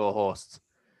talk show hosts.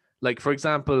 Like for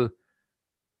example,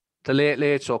 the Late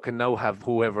Late Show can now have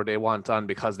whoever they want on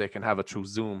because they can have it through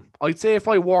Zoom. I'd say if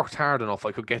I worked hard enough,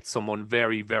 I could get someone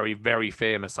very, very, very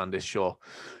famous on this show.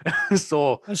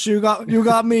 So You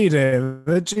got me,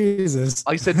 David. Jesus.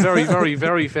 I said very, very,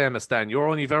 very famous, Dan. You're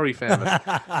only very famous.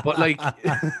 But like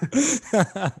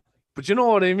but you know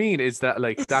what I mean? Is that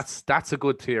like that's a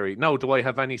good theory. Now, do I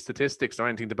have any statistics or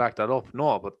anything to back that up?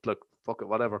 No, but look, fuck it,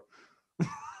 whatever.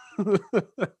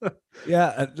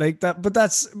 Yeah, like that. But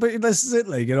this is it,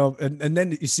 like, and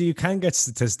then you see, you can get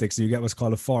statistics. You get what's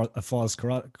called a false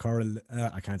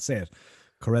I can't say it,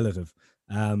 correlative,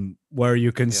 where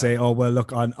you can Yeah. say, oh well,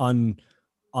 look, on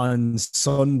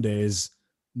Sundays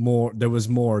there was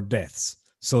more deaths,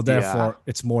 so Yeah. therefore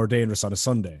it's more dangerous on a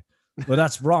Sunday. Well,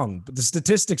 that's wrong, but the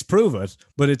statistics prove it.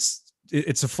 But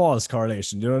it's a false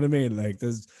correlation. You know what I mean? Like,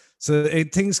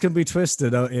 things can be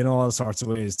twisted out in all sorts of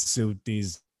ways to suit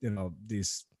these.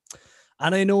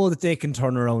 And I know that they can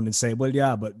turn around and say, well,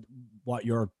 yeah, but what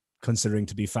you're considering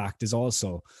to be fact is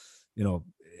also,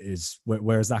 is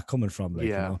where's that coming from? Like,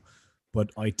 Yeah.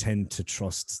 but I tend to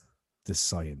trust the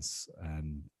science.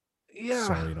 And Yeah.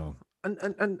 so,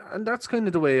 And that's kind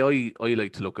of the way I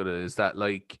like to look at it, is that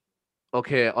like,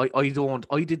 okay, I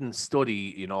didn't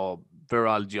study,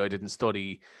 virology, I didn't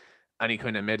study any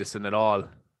kind of medicine at all.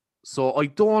 So I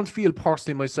don't feel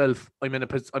personally myself I'm in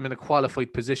a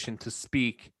qualified position to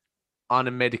speak on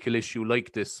a medical issue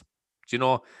like this. Do you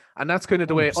know? And that's kind of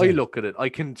the way I 100%. look at it. I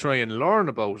can try and learn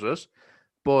about it,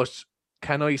 but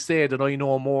can I say that I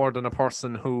know more than a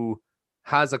person who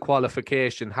has a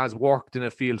qualification, has worked in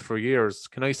a field for years?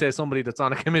 Can I say somebody that's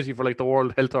on a committee for like the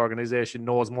World Health Organization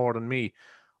knows more than me?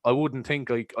 I wouldn't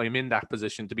think I'm in that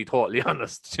position, to be totally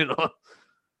honest.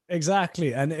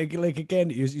 Exactly. And like, again,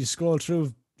 you scroll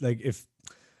through, like, if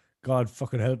God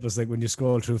fucking help us, like when you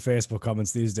scroll through Facebook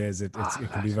comments these days, Ah,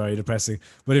 it can be lad. very depressing.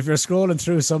 But if you're scrolling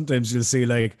through, sometimes you'll see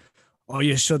like, oh,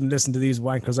 you shouldn't listen to these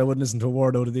wankers. I wouldn't listen to a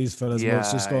word out of these fellas'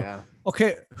 mouths. Just Yeah, go, yeah.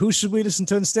 okay, who should we listen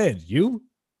to instead? You?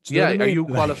 Do you know Yeah, what I are mean? you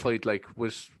Like, qualified, like,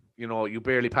 you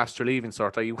barely passed your leaving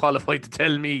sort? Are you qualified to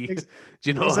tell me? ex- Do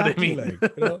you know what I exactly, mean?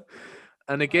 like,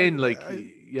 And I, again, like,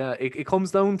 I, yeah, it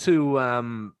comes down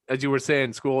to, as you were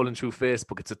saying, scrolling through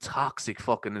Facebook, it's a toxic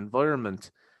fucking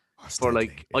environment oh, it's for deadly.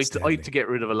 like, It's I had deadly. to get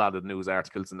rid of a lot of news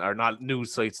articles or not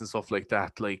news sites and stuff like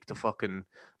that, like the fucking,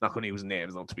 not going to use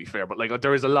names, not to be fair, but like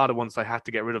there is a lot of ones I had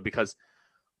to get rid of because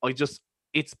I just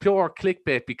it's pure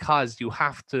clickbait, because you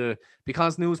have to,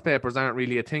 because newspapers aren't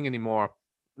really a thing anymore.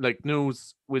 Like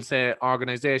news will say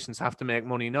organizations have to make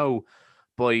money now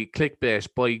by clickbait,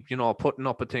 by putting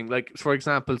up a thing. Like for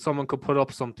example, someone could put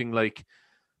up something like,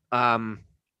 I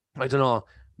don't know,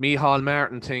 Micheál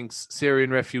Martin thinks Syrian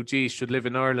refugees should live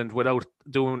in Ireland without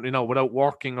doing, without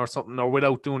working or something, or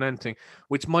without doing anything,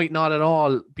 which might not at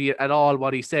all be at all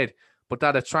what he said, but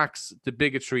that attracts the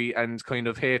bigotry and kind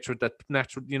of hatred that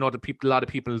natural, a lot of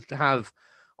people have,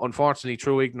 unfortunately,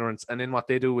 through ignorance. And then what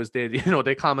they do is they,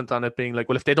 they comment on it being like,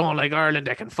 well, if they don't like Ireland,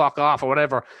 they can fuck off or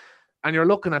whatever. And you're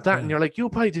looking at that and you're like, you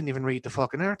probably didn't even read the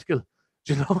fucking article.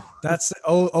 Do you know? That's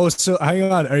so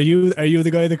hang on. Are you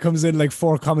the guy that comes in like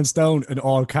 4 comments down in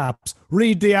all caps?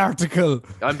 Read the article.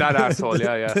 I'm that asshole,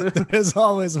 yeah. There's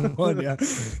always one, yeah.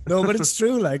 No, but it's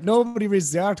true. Like nobody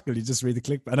reads the article. You just read the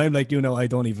click. And I'm like, I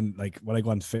don't even like when I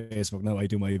go on Facebook now, I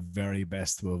do my very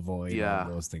best to avoid all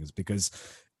those things because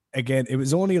again, it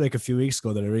was only like a few weeks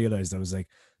ago that I realized I was like,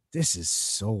 this is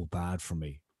so bad for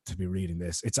me to be reading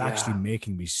this. It's actually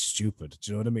making me stupid.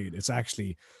 Do you know what I mean? It's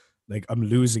actually like I'm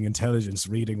losing intelligence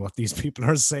reading what these people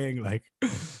are saying. Like,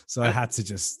 so I had to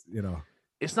just,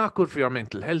 It's not good for your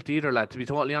mental health either, lad, to be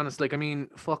totally honest. Like, I mean,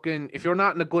 fucking, if you're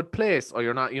not in a good place or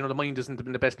you're not, the mind isn't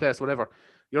in the best place, whatever,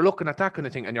 you're looking at that kind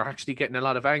of thing and you're actually getting a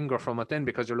lot of anger from it then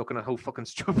because you're looking at how fucking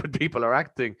stupid people are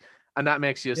acting. And that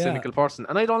makes you a cynical person.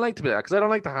 And I don't like to be that because I don't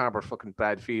like to harbor fucking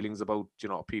bad feelings about,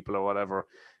 people or whatever,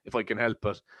 if I can help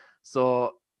it.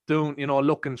 So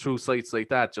looking through sites like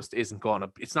that just it's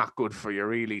not good for you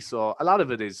really. So a lot of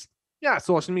it is,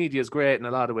 social media is great in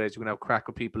a lot of ways. You can have crack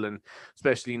with people, and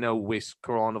especially now with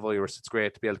coronavirus, it's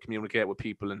great to be able to communicate with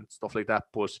people and stuff like that.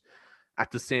 But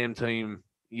at the same time,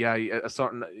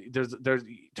 there's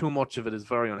too much of it is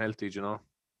very unhealthy,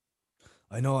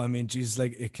 I know. I mean, geez,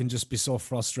 like it can just be so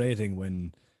frustrating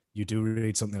when you do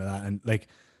read something like that, and like,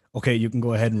 okay, you can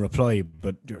go ahead and reply,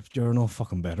 but you're no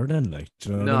fucking better then. Like, do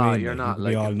you know what I mean? You're not. You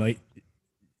can be all night.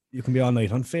 You can be all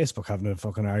night on Facebook having a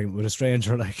fucking argument with a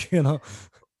stranger, like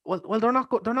Well, they're not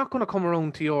going to come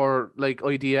around to your like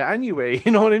idea anyway.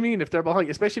 You know what I mean?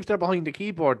 Especially if they're behind the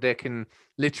keyboard, they can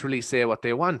literally say what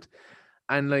they want.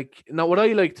 And like, now what I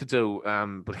like to do,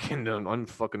 but again,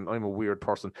 I'm a weird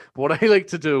person. But what I like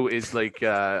to do is like,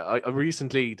 I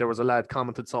recently there was a lad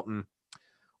commented something.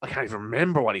 I can't even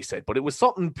remember what he said, but it was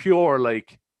something pure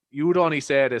like, you'd only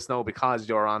say this now because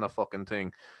you're on a fucking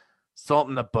thing.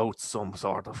 Something about some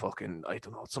sort of fucking, I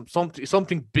don't know,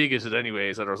 something bigoted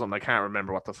anyways, or something. I can't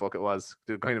remember what the fuck it was.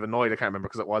 They're kind of annoyed I can't remember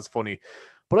because it was funny.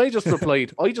 But I just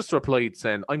replied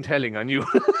saying, I'm telling on you.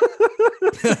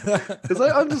 Because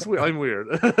I'm weird.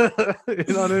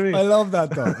 You know what I mean? I love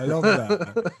that though. I love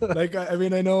that. Like, I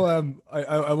mean, I know,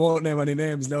 I won't name any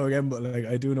names now again, but like,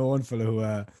 I do know one fellow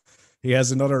who, he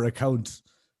has another account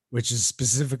which is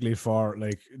specifically for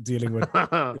like dealing with,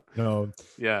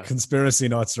 conspiracy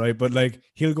nuts, right? But like,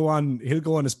 he'll go on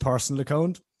his personal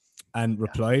account and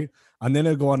reply, and then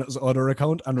he'll go on his other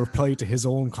account and reply to his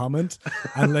own comment,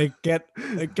 and like get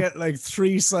like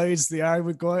 3 sides to the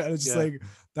argument going, and it's just like,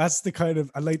 that's the kind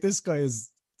of, and like this guy's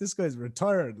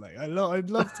retired. Like I'd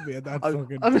love to be at that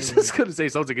fucking. I was just gonna say,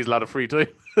 sounds like he's a lot of free time.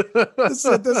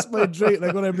 That's my dream.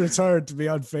 Like when I'm retired, to be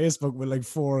on Facebook with like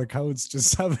 4 accounts,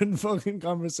 just having fucking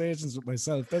conversations with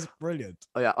myself. That's brilliant.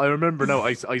 Oh, yeah, I remember now.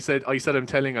 I said I'm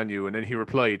telling on you, and then he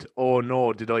replied, "Oh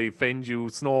no, did I offend you,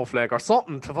 snowflake, or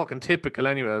something?" To fucking typical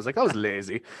anyway. I was like, I was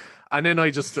lazy, and then I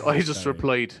just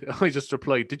replied.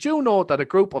 Did you know that a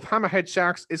group of hammerhead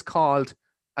sharks is called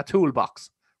a toolbox?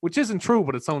 Which isn't true,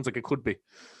 but it sounds like it could be.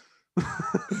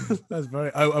 That's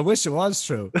very. I wish it was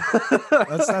true.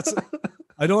 That's.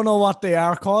 I don't know what they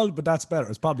are called, but that's better.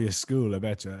 It's probably a school. I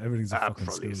bet you everything's a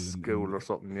fucking school or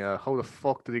something. Yeah. How the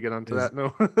fuck did he get onto that?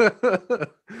 No.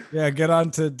 Yeah, get on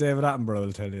to David Attenborough.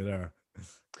 I'll tell you there.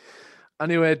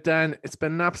 Anyway, Dan, it's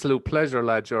been an absolute pleasure,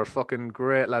 lad. You're a fucking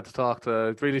great lad to talk to.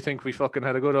 I really think we fucking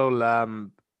had a good old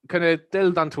kind of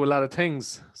delved onto a lot of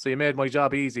things. So you made my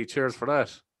job easy. Cheers for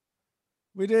that.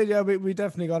 We did, yeah. We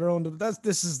definitely got around it.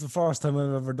 This is the first time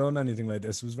I've ever done anything like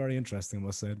this. It was very interesting, I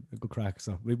must say. A good crack.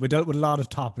 So we dealt with a lot of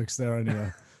topics there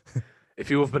anyway. If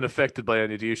you have been affected by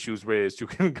any of the issues raised, you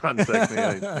can contact me.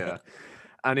 Yeah.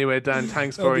 Anyway, Dan,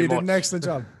 thanks very much. You did an excellent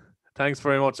job. Thanks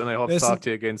very much, and I hope to talk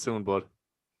to you again soon, bud.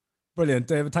 Brilliant,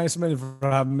 David. Thanks a million for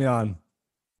having me on.